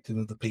perspective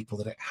of the people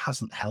that it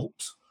hasn't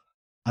helped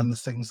and the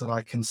things that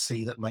I can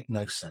see that make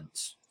no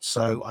sense.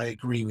 So I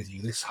agree with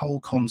you. This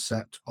whole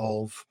concept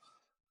of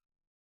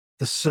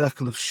the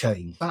circle of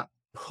shame, that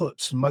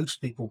puts most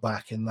people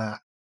back in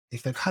that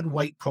if they've had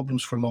weight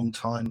problems for a long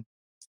time,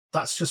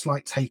 that's just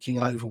like taking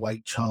an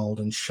overweight child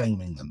and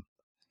shaming them.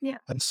 Yeah.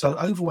 And so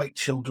overweight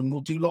children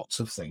will do lots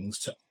of things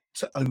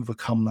to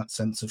overcome that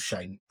sense of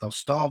shame. They'll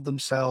starve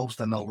themselves,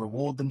 then they'll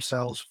reward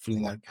themselves for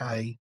feeling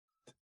okay.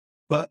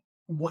 But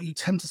what you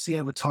tend to see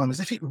over time is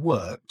if it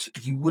worked,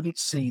 you wouldn't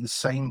see the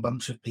same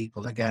bunch of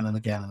people again and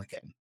again and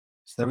again.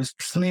 So there is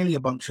clearly a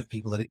bunch of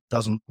people that it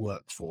doesn't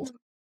work for.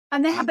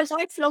 And they have And a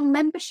lifelong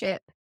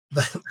membership.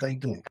 they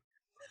do.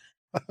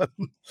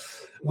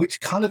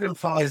 Which kind of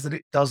implies that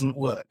it doesn't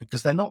work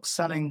because they're not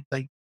selling,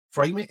 they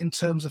frame it in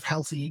terms of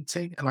healthy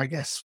eating. And I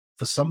guess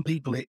for some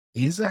people, it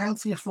is a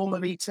healthier form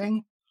of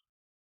eating,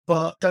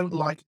 but don't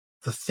like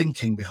the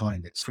thinking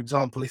behind it. So for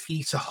example, if you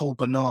eat a whole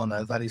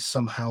banana, that is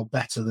somehow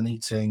better than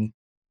eating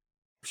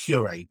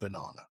pureed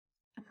banana.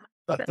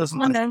 That But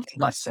doesn't I make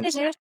know. any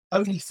sense.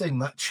 Only thing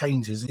that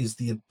changes is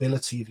the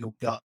ability of your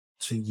gut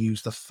to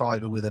use the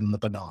fiber within the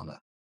banana,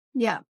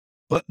 Yeah.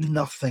 but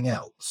nothing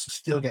else.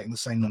 Still getting the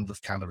same number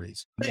of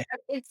calories. But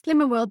in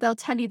Slimmer World, they'll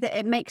tell you that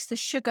it makes the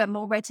sugar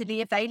more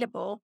readily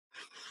available.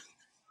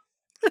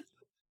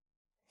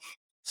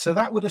 So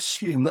that would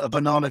assume that a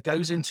banana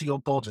goes into your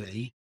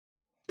body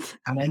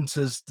and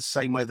enters the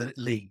same way that it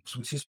leaves,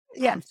 which is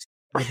Yeah. pretty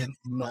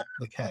evidently not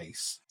the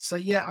case. So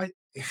yeah,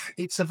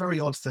 it's a very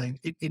odd thing.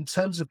 In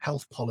terms of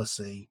health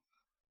policy,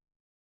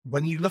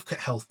 when you look at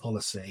health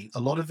policy, a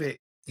lot of it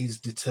is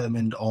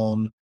determined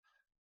on,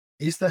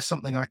 is there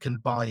something I can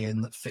buy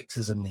in that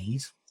fixes a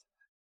need?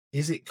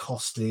 Is it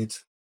costed?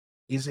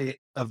 Is it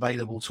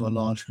available to a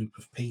large group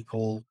of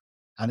people?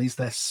 And is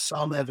there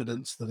some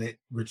evidence that it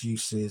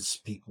reduces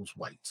people's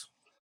weight?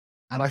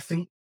 And I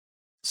think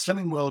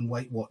Slimming World and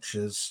Weight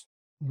Watchers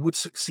would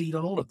succeed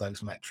on all of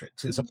those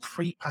metrics. It's a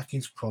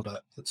pre-packaged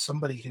product that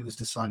somebody who is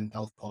designing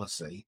health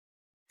policy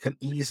can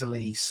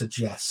easily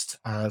suggest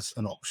as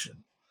an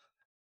option.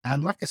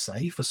 And like I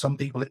say, for some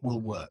people it will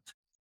work.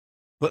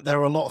 But there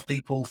are a lot of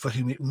people for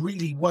whom it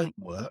really won't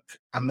work,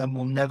 and then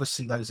we'll never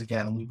see those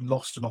again. And we've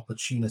lost an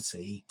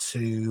opportunity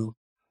to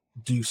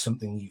do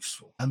something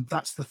useful. And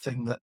that's the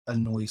thing that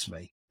annoys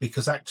me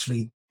because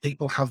actually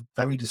People have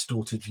very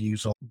distorted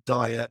views on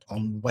diet,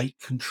 on weight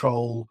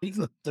control.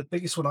 Even the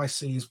biggest one I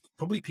see is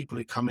probably people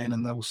who come in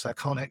and they'll say, I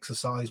can't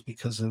exercise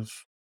because of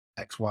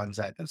X, Y, and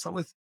Z. And so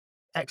with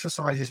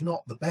exercise is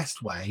not the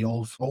best way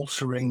of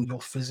altering your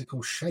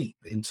physical shape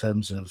in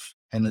terms of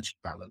energy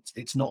balance.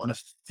 It's not an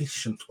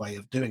efficient way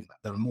of doing that.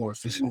 There are more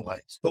efficient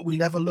ways. But we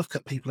never look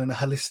at people in a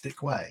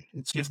holistic way.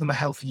 It's give them a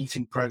healthy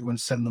eating program and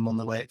send them on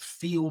the way. It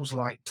feels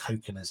like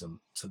tokenism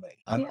to me.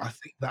 And Yeah. I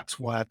think that's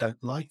why I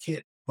don't like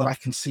it. But I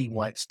can see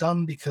why it's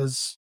done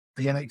because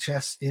the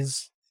NHS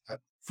is,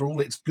 for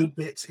all its good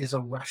bits, is a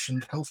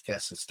rationed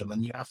healthcare system.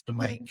 And you have to Mm.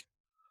 make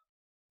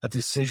a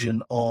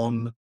decision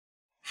on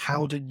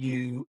how do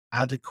you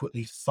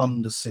adequately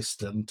fund a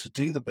system to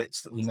do the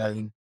bits that we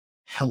know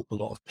help a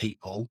lot of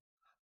people,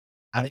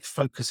 and it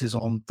focuses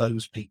on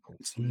those people.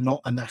 It's not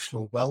a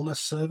national wellness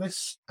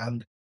service,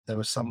 and there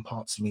are some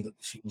parts of me that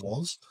wish it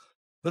was,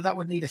 but that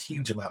would need a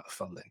huge amount of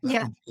funding. That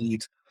Yeah. would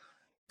need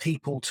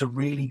people to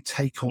really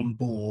take on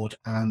board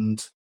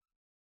and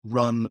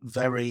run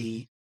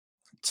very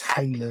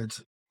tailored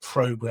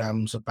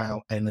programs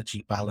about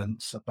energy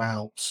balance,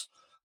 about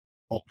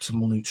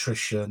optimal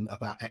nutrition,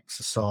 about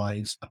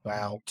exercise,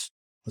 about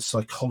the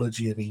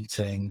psychology of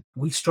eating.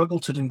 We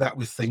struggle to do that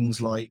with things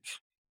like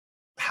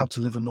how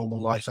to live a normal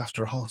life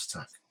after a heart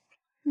attack.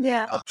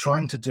 Yeah.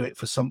 Trying to do it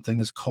for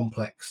something as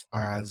complex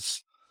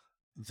as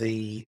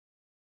the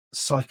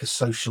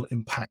psychosocial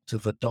impact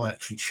of a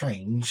dietary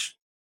change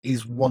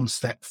is one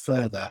step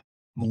further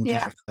more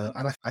Yeah. difficult.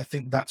 And I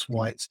think that's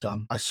why it's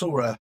done. I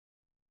saw a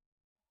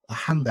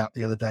handout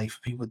the other day for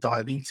people with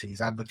diabetes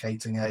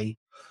advocating a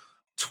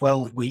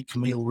 12-week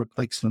meal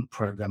replacement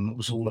program that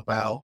was all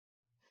about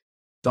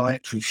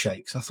dietary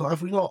shakes. I thought,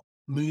 have we not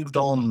moved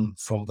on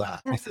from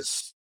that? Yeah.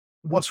 Because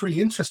what's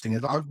really interesting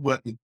is I've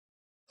worked with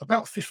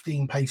about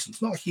 15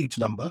 patients, not a huge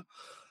number,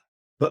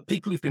 but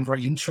people who've been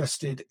very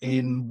interested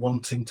in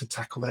wanting to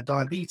tackle their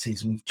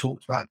diabetes. And we've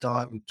talked about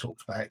diet, we've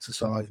talked about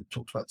exercise, we've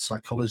talked about the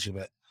psychology of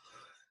it.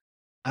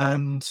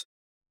 And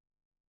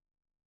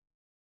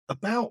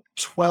about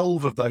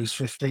 12 of those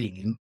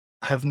 15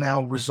 have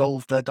now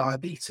resolved their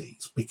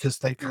diabetes because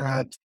they've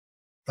had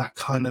that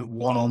kind of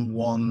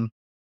one-on-one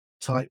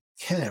type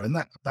care. And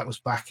that was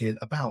back in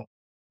about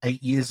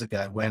 8 years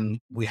ago when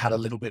we had a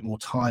little bit more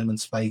time and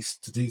space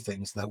to do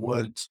things. There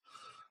weren't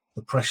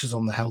the pressures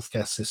on the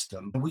healthcare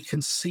system. And we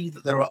can see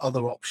that there are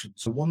other options.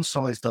 So one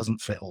size doesn't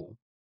fit all.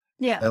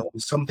 Yeah. There are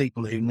some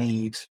people who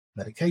need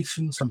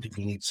medication, some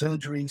people who need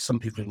surgery, some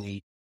people who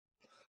need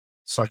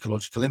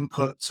psychological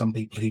input, some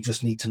people who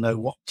just need to know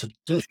what to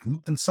do,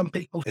 and some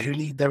people who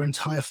need their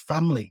entire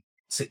family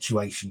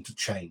situation to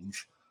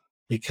change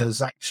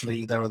because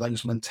actually there are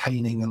those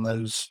maintaining and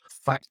those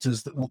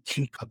factors that will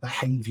keep a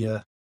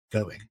behavior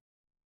going.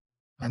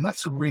 And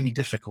that's a really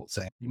difficult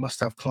thing. You must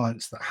have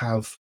clients that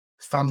have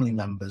family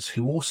members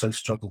who also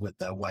struggle with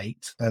their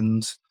weight.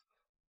 And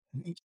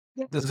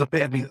there's a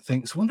bit of me that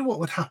thinks, I wonder what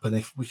would happen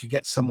if we could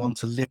get someone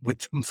to live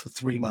with them for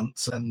 3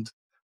 months and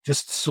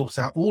just sort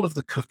out all of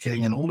the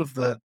cooking and all of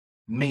the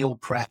meal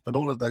prep and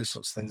all of those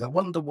sorts of things. I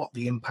wonder what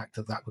the impact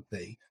of that would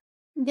be.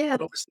 Yeah.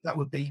 But obviously, that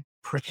would be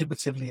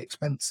prohibitively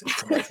expensive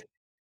for most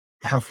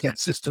healthcare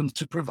systems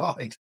to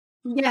provide.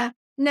 Yeah.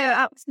 No,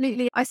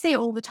 absolutely. I see it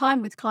all the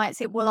time with clients.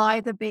 It will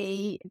either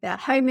be their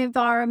home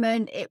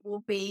environment, it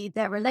will be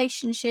their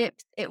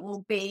relationships, it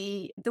will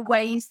be the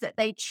ways that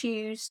they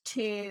choose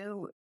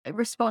to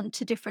respond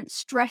to different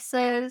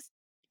stressors.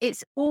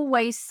 It's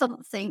always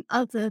something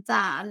other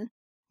than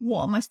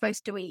what am I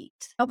supposed to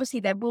eat? Obviously,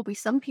 there will be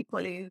some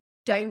people who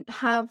don't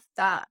have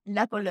that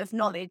level of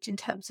knowledge in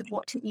terms of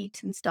what to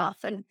eat and stuff.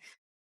 And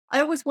I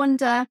always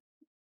wonder,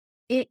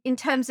 in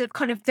terms of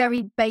kind of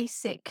very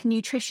basic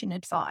nutrition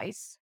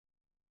advice,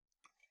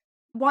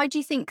 why do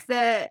you think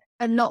that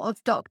a lot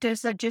of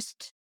doctors are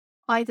just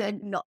either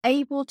not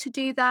able to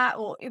do that?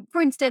 Or,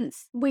 for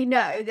instance, we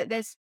know that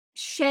there's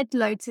shed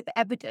loads of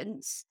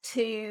evidence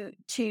to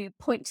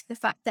point to the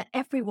fact that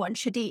everyone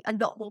should eat a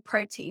lot more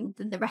protein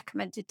than the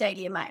recommended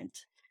daily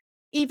amount,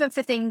 even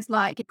for things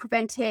like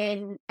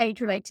preventing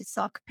age-related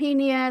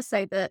sarcopenia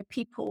so that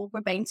people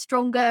remain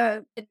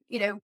stronger,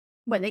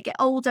 when they get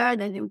older, and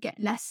then they'll get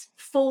less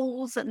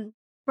falls and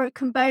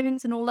broken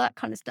bones and all that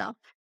kind of stuff.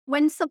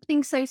 When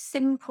something so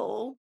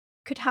simple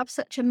could have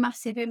such a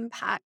massive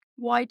impact,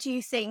 why do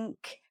you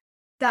think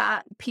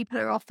that people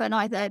are often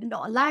either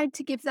not allowed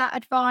to give that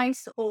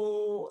advice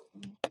or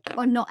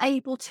are not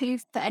able to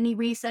for any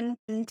reason?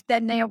 And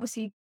then they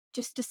obviously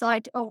just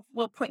decide, oh,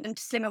 we'll point them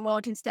to Slimming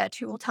World instead,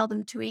 who will tell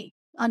them to eat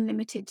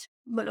unlimited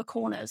Muller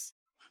corners.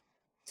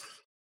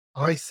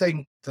 I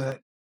think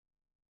that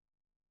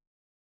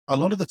a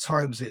lot of the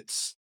times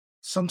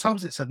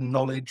sometimes it's a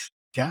knowledge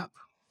gap,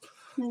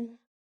 Mm.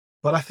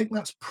 but I think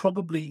that's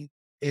probably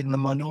in the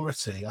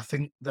minority. I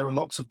think there are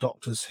lots of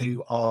doctors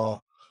who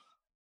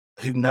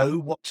know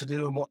what to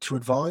do and what to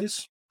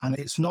advise. And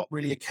it's not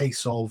really a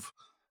case of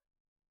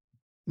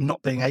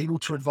not being able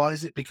to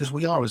advise it because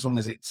we are, as long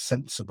as it's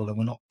sensible and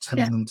we're not Yeah.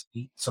 telling them to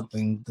eat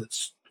something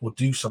or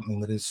do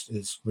something that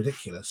is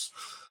ridiculous.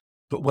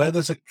 But where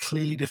there's a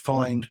clearly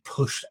defined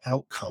pushed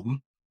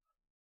outcome,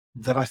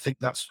 then I think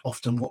that's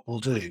often what we'll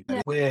do.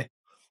 Yeah.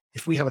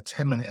 If we have a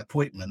 10-minute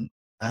appointment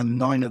and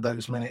 9 of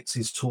those minutes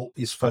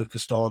is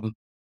focused on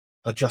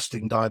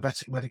adjusting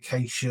diabetic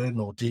medication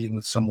or dealing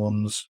with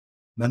someone's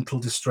mental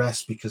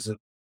distress because of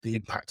the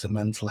impact of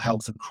mental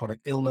health and chronic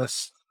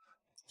illness,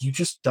 you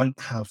just don't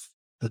have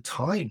the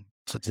time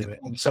to do it.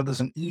 And so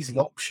there's an easy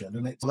option,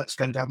 and it's let's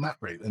go down that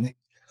route and it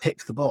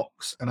tick the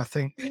box. And I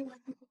think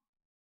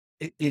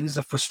it is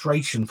a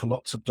frustration for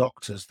lots of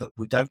doctors that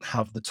we don't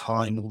have the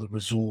time or the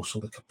resource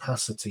or the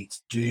capacity to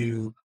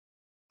do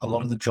a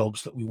lot of the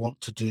jobs that we want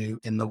to do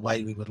in the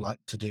way we would like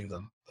to do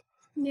them.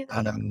 Yeah.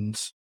 And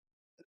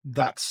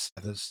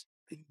there's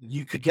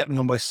you could get me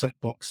on my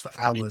soapbox for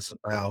hours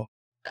about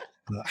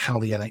how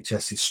the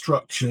NHS is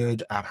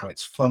structured and how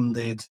it's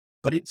funded,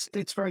 but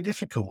it's very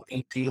difficult.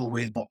 You deal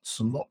with lots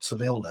and lots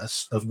of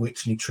illness, of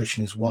which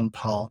nutrition is one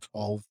part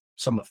of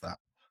some of that,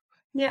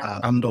 Yeah.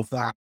 and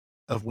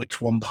of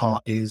which one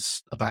part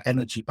is about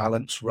energy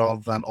balance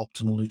rather than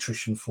optimal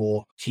nutrition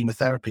for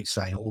chemotherapy,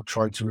 say, or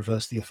trying to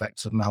reverse the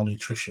effects of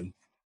malnutrition.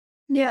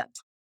 Yeah.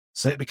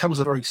 So it becomes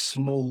a very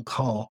small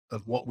part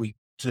of what we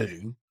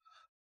do,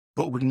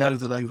 but we know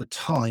that over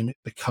time it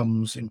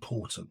becomes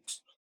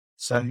important.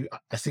 So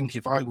I think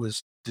if I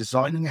was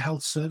designing a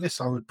health service,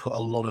 I would put a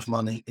lot of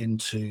money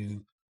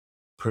into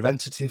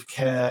preventative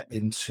care,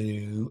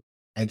 into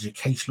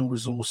educational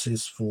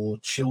resources for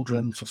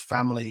children, for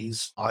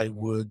families.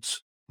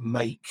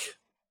 Make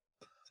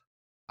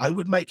I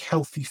would make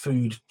healthy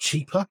food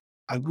cheaper.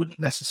 I wouldn't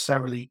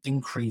necessarily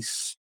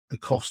increase the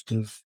cost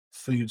of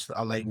foods that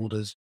are labeled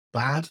as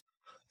bad,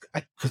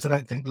 because I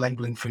don't think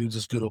labeling foods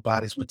as good or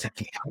bad is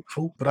particularly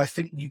helpful. But I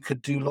think you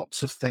could do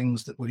lots of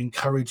things that would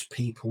encourage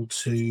people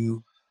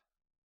to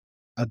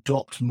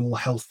adopt more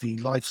healthy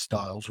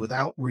lifestyles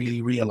without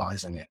really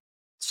realizing it.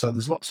 So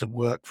there's lots of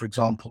work, for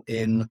example,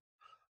 in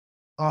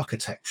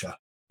architecture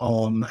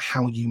on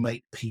how you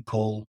make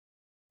people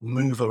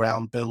move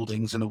around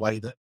buildings in a way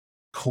that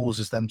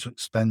causes them to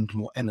expend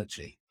more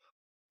energy.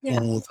 Yeah.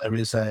 Or there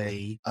is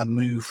a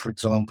move, for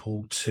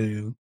example,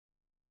 to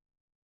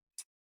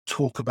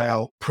talk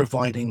about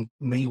providing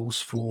meals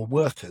for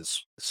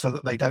workers so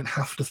that they don't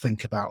have to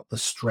think about the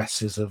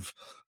stresses of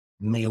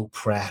meal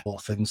prep or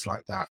things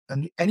like that.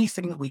 And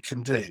anything that we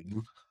can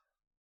do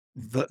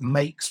that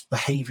makes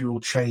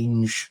behavioral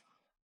change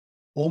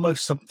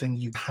almost something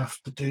you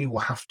have to do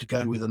or have to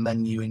go with and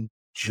then you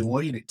enjoy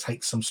and it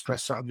takes some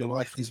stress out of your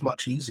life is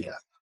much easier.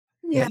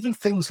 Yeah. Even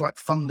things like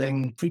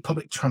funding free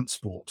public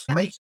transport,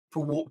 make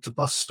people walk to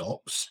bus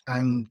stops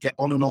and get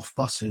on and off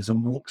buses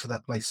and walk to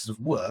their places of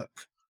work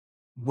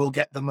will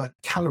get them a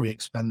calorie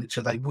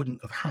expenditure they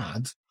wouldn't have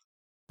had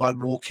by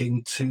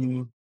walking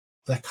to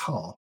their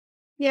car.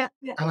 Yeah.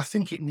 Yeah. And I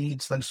think it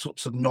needs those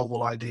sorts of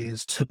novel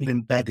ideas to be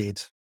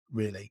embedded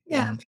really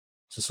Yeah. in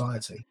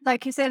society.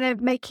 Like instead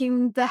of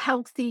making the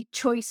healthy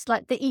choice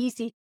like the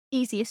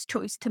easiest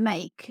choice to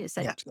make, Yeah.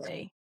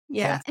 essentially.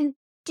 Yeah. Yeah. And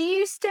do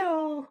you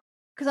still,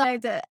 because I know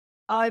that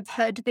I've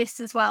heard this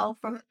as well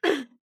from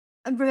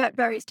and from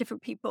various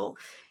different people.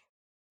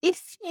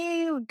 If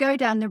you go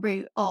down the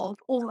route of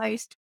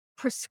almost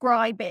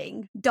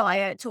prescribing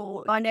diet,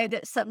 or I know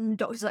that some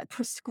doctors like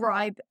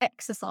prescribe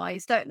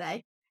exercise, don't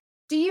they?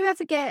 Do you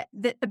ever get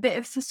a bit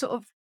of the sort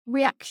of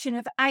reaction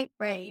of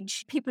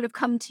outrage? People have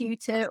come to you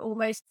to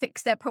almost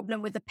fix their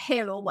problem with a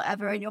pill or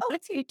whatever, and you're, oh,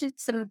 if you did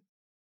some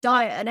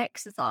diet and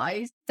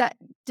exercise, that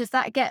does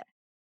that get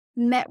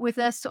met with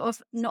a sort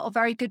of not a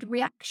very good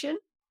reaction?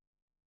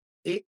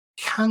 It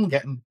can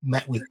get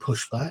met with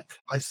pushback.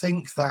 I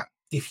think that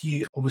if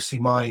you obviously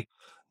my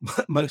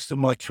most of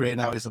my career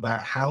now is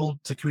about how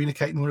to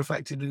communicate more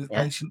effectively with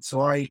Yeah. patients.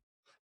 So I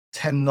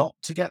tend not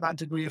to get that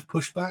degree of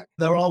pushback.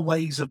 There are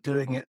ways of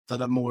doing it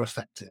that are more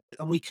effective.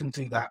 And we can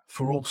do that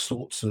for all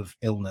sorts of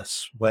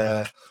illness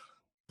where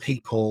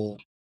people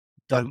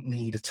don't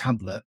need a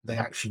tablet. They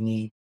actually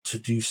need to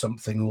do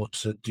something or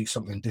to do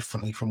something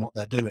differently from what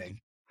they're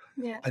doing.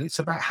 Yeah. And it's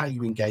about how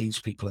you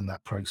engage people in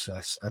that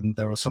process. And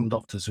there are some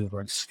doctors who are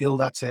very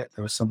skilled at it.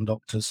 There are some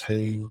doctors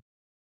who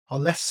are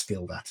less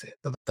skilled at it,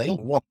 but they all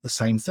want the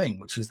same thing,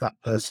 which is that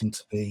person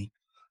to be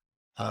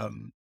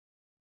um,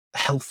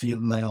 healthier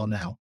than they are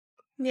now.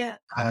 Yeah.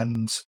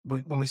 And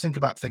when we think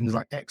about things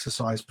like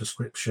exercise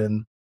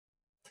prescription,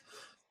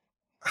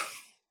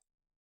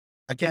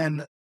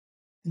 again,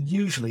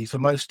 usually for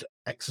most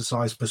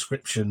exercise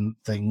prescription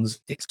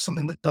things, it's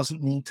something that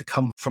doesn't need to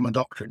come from a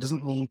doctor. It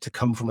doesn't need to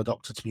come from a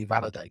doctor to be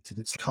validated.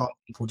 It's can't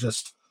people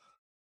just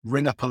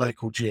ring up a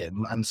local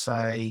gym and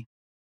say,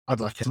 I'd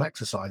like some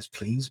exercise,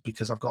 please,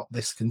 because I've got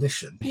this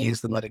condition.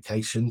 Here's the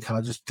medication. Can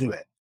I just do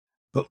it?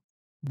 But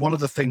one of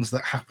the things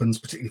that happens,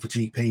 particularly for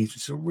GPs, which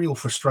is a real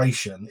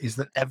frustration, is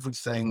that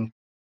everything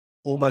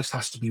almost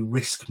has to be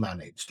risk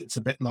managed. It's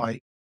a bit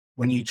like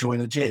when you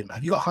join a gym.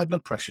 Have you got high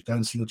blood pressure? Go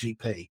and see your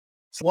GP.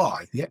 So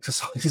why? The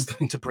exercise is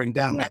going to bring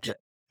down Yeah.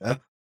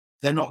 that.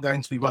 They're not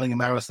going to be running a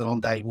marathon on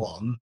day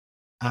one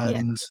Yeah.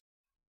 and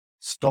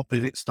stop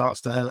if it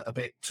starts to hurt a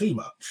bit too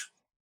much.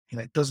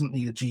 It doesn't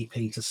need a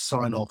GP to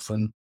sign off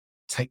and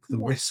take the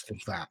Yeah. risk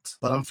of that.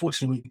 But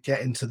unfortunately, we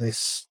get into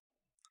this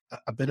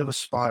a bit of a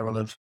spiral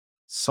of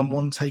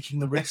someone taking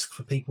the risk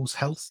for people's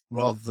health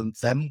rather than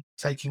them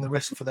taking the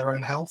risk for their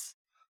own health.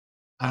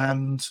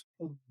 And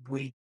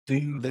we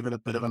do live in a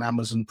bit of an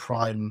Amazon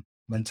Prime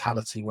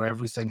mentality where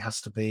everything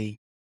has to be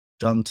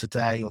done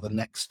today or the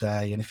next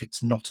day. And if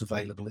it's not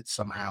available, it's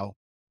somehow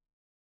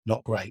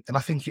not great. And I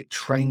think it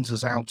trains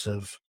us out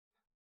of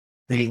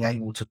being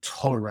able to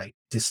tolerate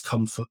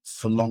discomfort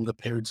for longer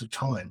periods of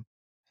time.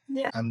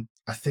 Yeah. And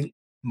I think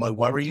my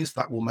worry is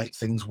that will make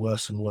things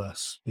worse and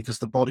worse because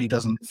the body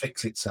doesn't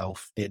fix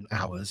itself in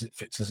hours, it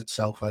fixes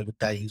itself over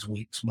days,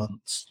 weeks,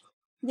 months.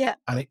 Yeah.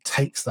 And it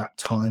takes that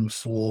time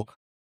for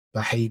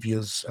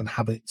behaviors and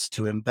habits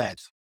to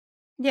embed.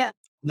 Yeah.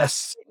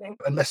 Unless, Absolutely.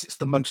 unless it's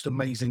the most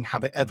amazing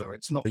habit ever.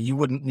 It's not, you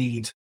wouldn't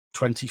need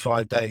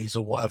 25 days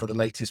or whatever the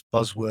latest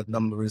buzzword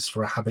number is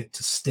for a habit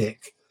to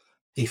stick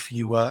if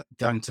you were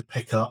going to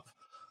pick up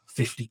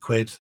 50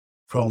 quid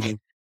from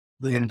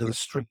the end of the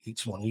street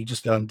each morning. You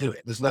just go and do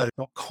it. There's no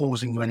not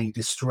causing you any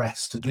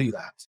distress to do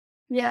that.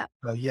 Yeah.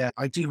 So yeah,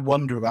 I do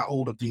wonder about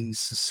all of these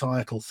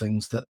societal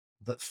things that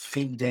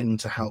feed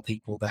into how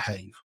people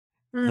behave.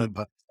 Mm. No,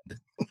 but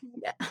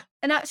Yeah.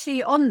 And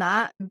actually, on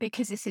that,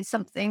 because this is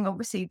something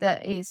obviously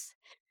that is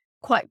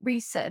quite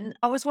recent,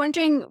 I was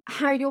wondering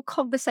how your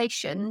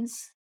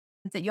conversations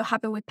that you're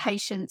having with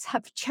patients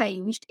have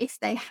changed, if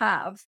they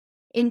have,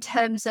 in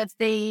terms of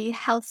the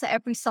health at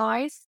every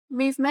size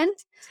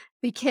movement.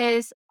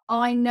 Because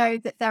I know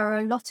that there are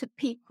a lot of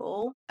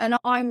people, and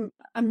I'm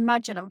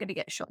imagine I'm going to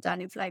get shot down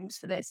in flames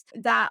for this,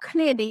 that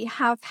clearly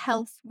have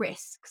health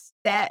risks.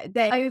 They're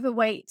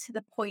overweight to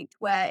the point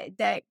where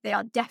they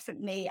are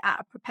definitely at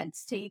a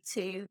propensity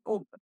to,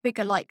 or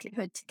bigger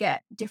likelihood to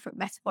get different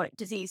metabolic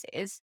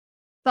diseases.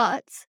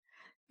 But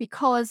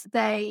because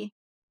they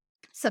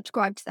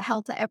subscribe to the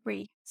health at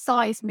every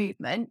size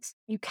movement,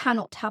 you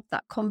cannot have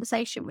that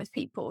conversation with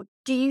people.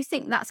 Do you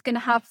think that's going to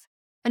have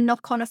a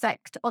knock on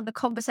effect on the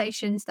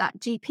conversations that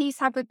GPs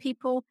have with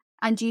people?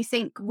 And do you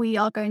think we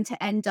are going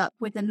to end up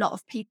with a lot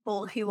of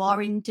people who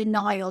are in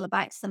denial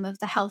about some of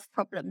the health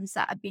problems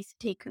that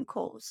obesity can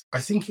cause? I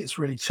think it's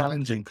really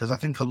challenging because I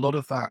think a lot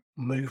of that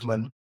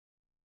movement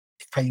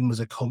came as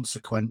a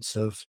consequence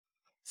of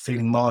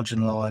feeling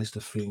marginalized,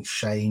 of feeling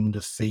shamed,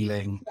 of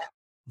feeling Yeah.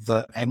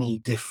 that any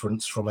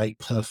difference from a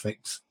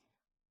perfect,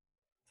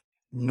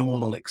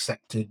 normal,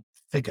 accepted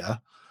figure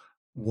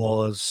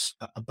was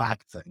a bad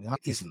thing. That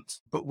isn't.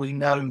 But we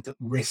know that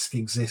risk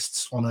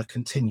exists on a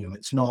continuum.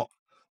 It's not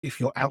if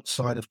you're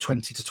outside of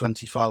 20 to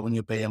 25 on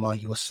your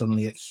BMI, you are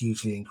suddenly at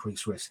hugely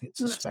increased risk.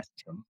 It's a Mm.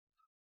 spectrum.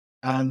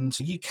 And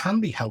you can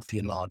be healthy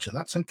and larger.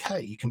 That's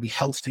okay. You can be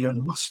healthier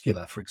and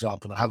muscular, for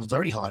example, and have a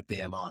very high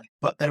BMI.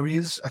 But there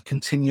is a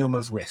continuum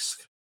of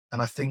risk.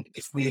 And I think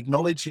if we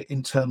acknowledge it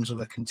in terms of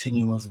a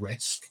continuum of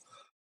risk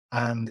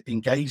and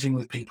engaging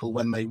with people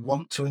when they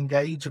want to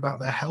engage about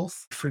their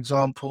health, for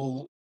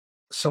example,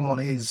 someone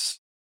is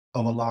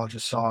of a larger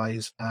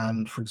size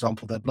and, for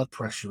example, their blood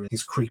pressure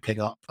is creeping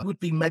up, I would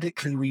be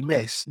medically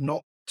remiss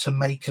not to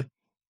make a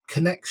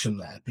connection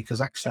there because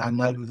actually I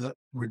know that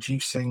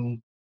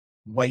reducing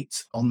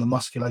weight on the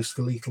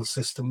musculoskeletal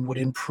system would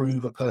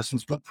improve a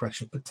person's blood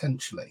pressure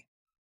potentially.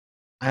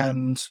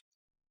 And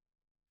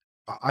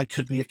I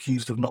could be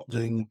accused of not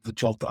doing the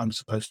job that I'm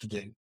supposed to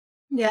do.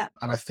 Yeah.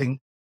 And I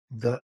think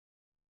that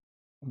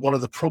one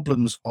of the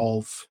problems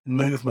of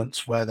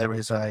movements where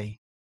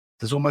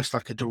there's almost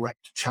like a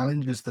direct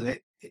challenge is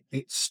that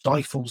it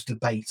stifles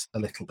debate a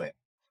little bit.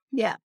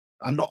 Yeah.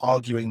 I'm not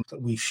arguing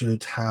that we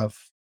should have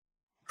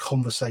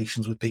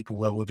conversations with people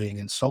where we're being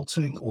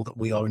insulting or that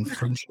we are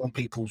infringing on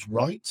people's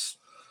rights.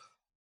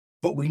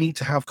 But we need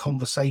to have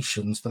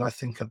conversations that I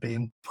think are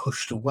being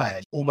pushed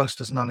away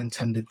almost as an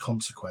unintended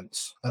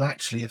consequence. And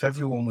actually, if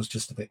everyone was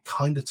just a bit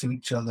kinder to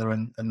each other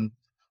and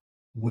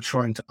were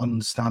trying to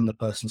understand the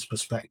person's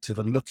perspective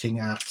and looking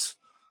at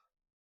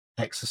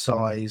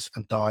exercise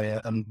and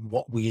diet and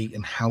what we eat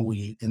and how we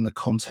eat in the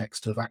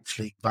context of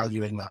actually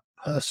valuing that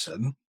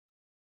person,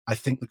 I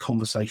think the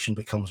conversation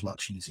becomes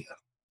much easier.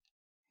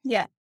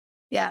 Yeah.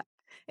 Yeah.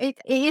 It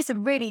is a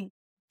really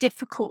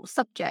difficult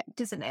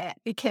subject, isn't it?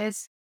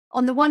 Because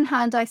on the one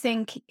hand, I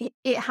think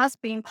it has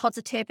been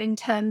positive in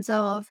terms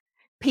of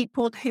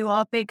people who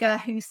are bigger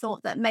who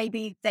thought that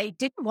maybe they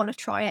didn't want to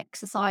try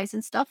exercise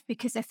and stuff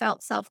because they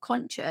felt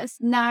self-conscious.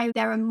 Now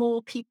there are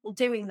more people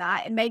doing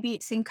that. And maybe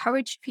it's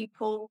encouraged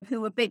people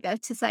who are bigger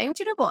to say, oh,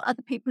 do you know what?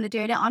 Other people are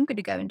doing it. I'm going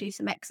to go and do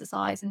some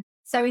exercise. And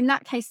so in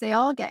that case, they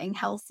are getting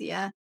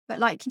healthier. But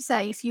like you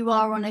say, if you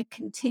are on a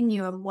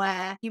continuum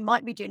where you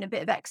might be doing a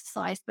bit of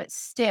exercise, but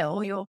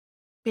still your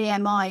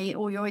BMI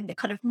or you're in the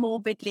kind of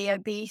morbidly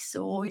obese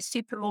or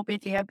super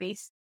morbidly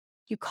obese,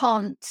 you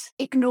can't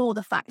ignore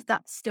the fact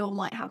that still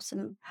might have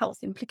some health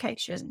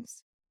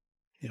implications.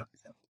 Yeah.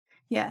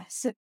 Yeah.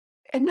 So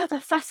another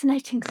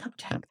fascinating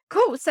subject.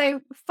 Cool.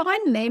 So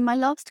finally, my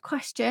last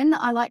question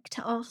I like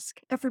to ask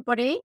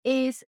everybody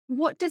is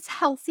what does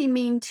healthy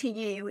mean to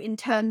you in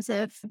terms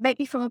of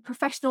maybe from a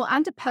professional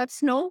and a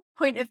personal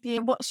point of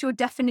view? What's your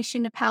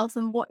definition of health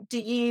and what do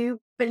you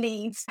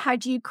believes? How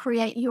do you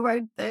create your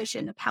own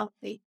version of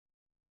healthy?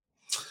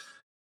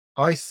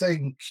 I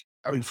think,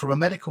 I mean, from a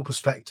medical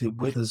perspective,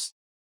 with us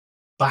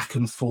back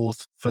and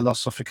forth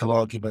philosophical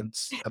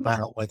arguments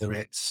about whether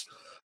it's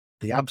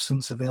the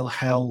absence of ill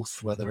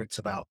health, whether it's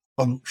about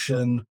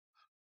function.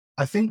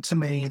 I think to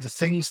me, the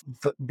things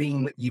that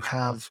mean that you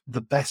have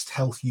the best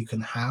health you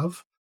can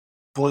have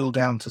boil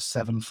down to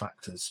seven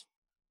factors.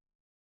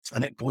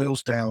 And it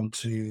boils down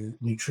to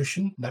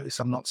nutrition. Notice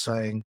I'm not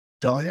saying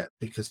diet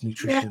because Yeah.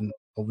 nutrition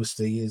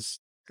obviously is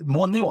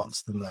more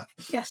nuanced than that.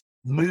 Yes.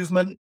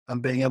 Movement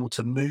and being able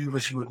to move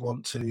as you would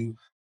want to.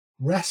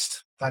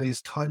 Rest, that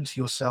is time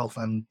to yourself,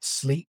 and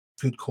sleep,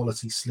 good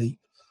quality sleep.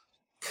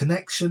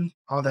 Connection,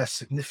 are there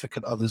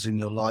significant others in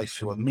your life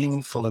who are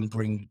meaningful and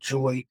bring you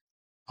joy?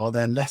 Are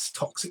there less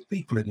toxic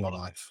people in your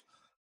life?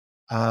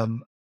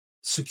 Um,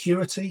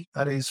 Security,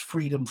 that is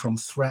freedom from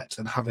threat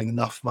and having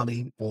enough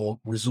money or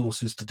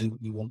resources to do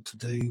what you want to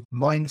do.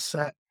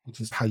 Mindset, which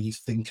is how you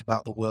think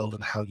about the world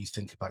and how you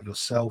think about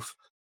yourself.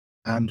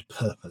 And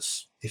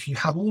purpose. If you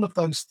have all of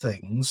those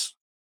things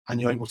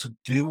and you're able to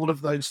do all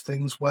of those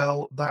things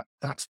well,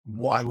 that's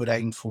what I would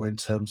aim for in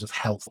terms of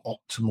health,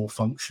 optimal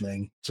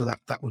functioning. So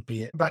that would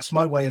be it. That's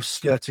my way of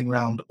skirting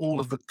around all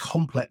of the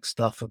complex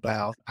stuff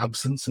about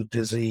absence of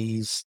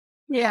disease.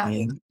 Yeah.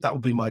 And that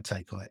would be my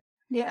take on it.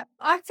 Yeah.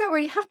 I feel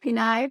really happy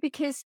now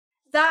because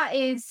that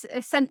is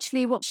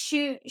essentially what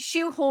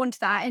shoehorned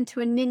that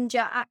into a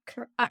ninja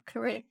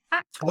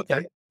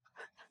Okay.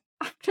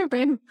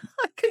 acronym.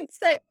 I couldn't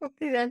say it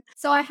properly then.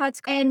 So I had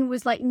N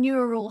was like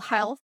neural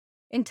health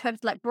in terms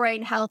of like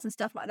brain health and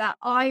stuff like that.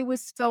 I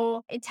was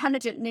for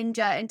intelligent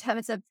ninja in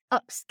terms of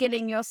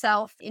upskilling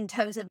yourself, in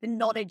terms of the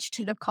knowledge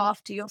to look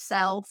after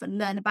yourself and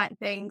learn about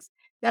things.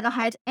 Then I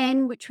had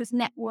N, which was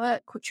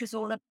network, which was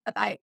all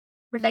about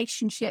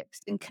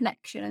relationships and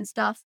connection and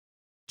stuff.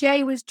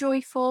 J was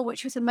joyful,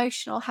 which was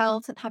emotional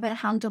health and having a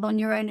handle on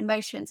your own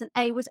emotions. And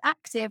A was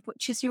active,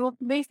 which is your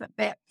movement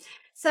bit.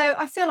 So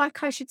I feel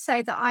like I should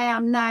say that I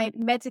am now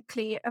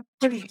medically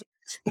approved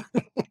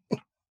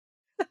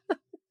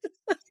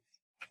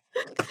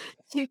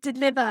to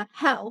deliver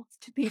health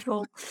to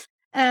people.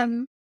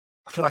 Um,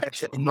 I feel like I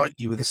should anoint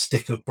you with a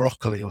stick of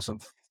broccoli or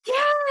something. yeah,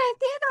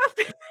 yeah, that would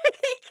be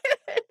really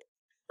good.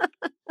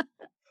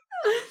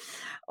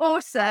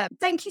 Awesome.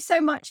 Thank you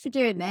so much for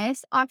doing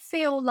this. I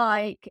feel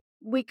like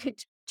we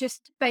could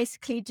just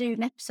basically do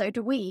an episode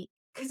a week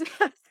because we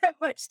have so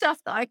much stuff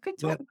that I could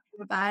Yeah. talk to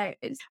you about.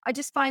 I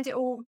just find it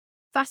all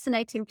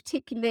fascinating,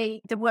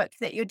 particularly the work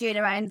that you're doing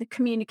around the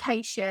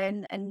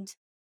communication and,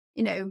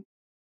 you know,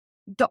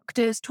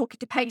 doctors talking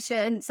to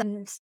patients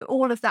and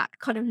all of that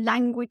kind of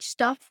language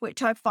stuff,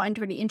 which I find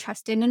really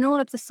interesting, and all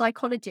of the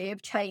psychology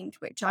of change,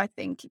 which I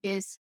think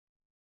is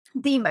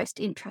the most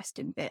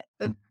interesting bit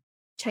of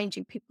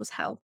changing people's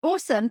health.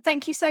 Awesome.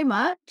 Thank you so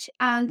much.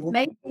 And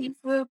maybe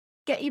we'll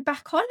get you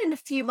back on in a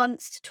few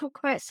months to talk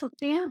about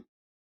something else.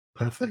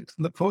 Perfect.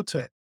 Look forward to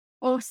it.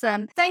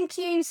 Awesome. Thank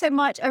you so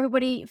much,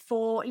 everybody,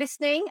 for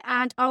listening.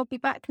 And I'll be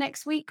back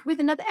next week with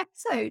another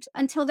episode.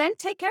 Until then,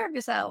 take care of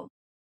yourself.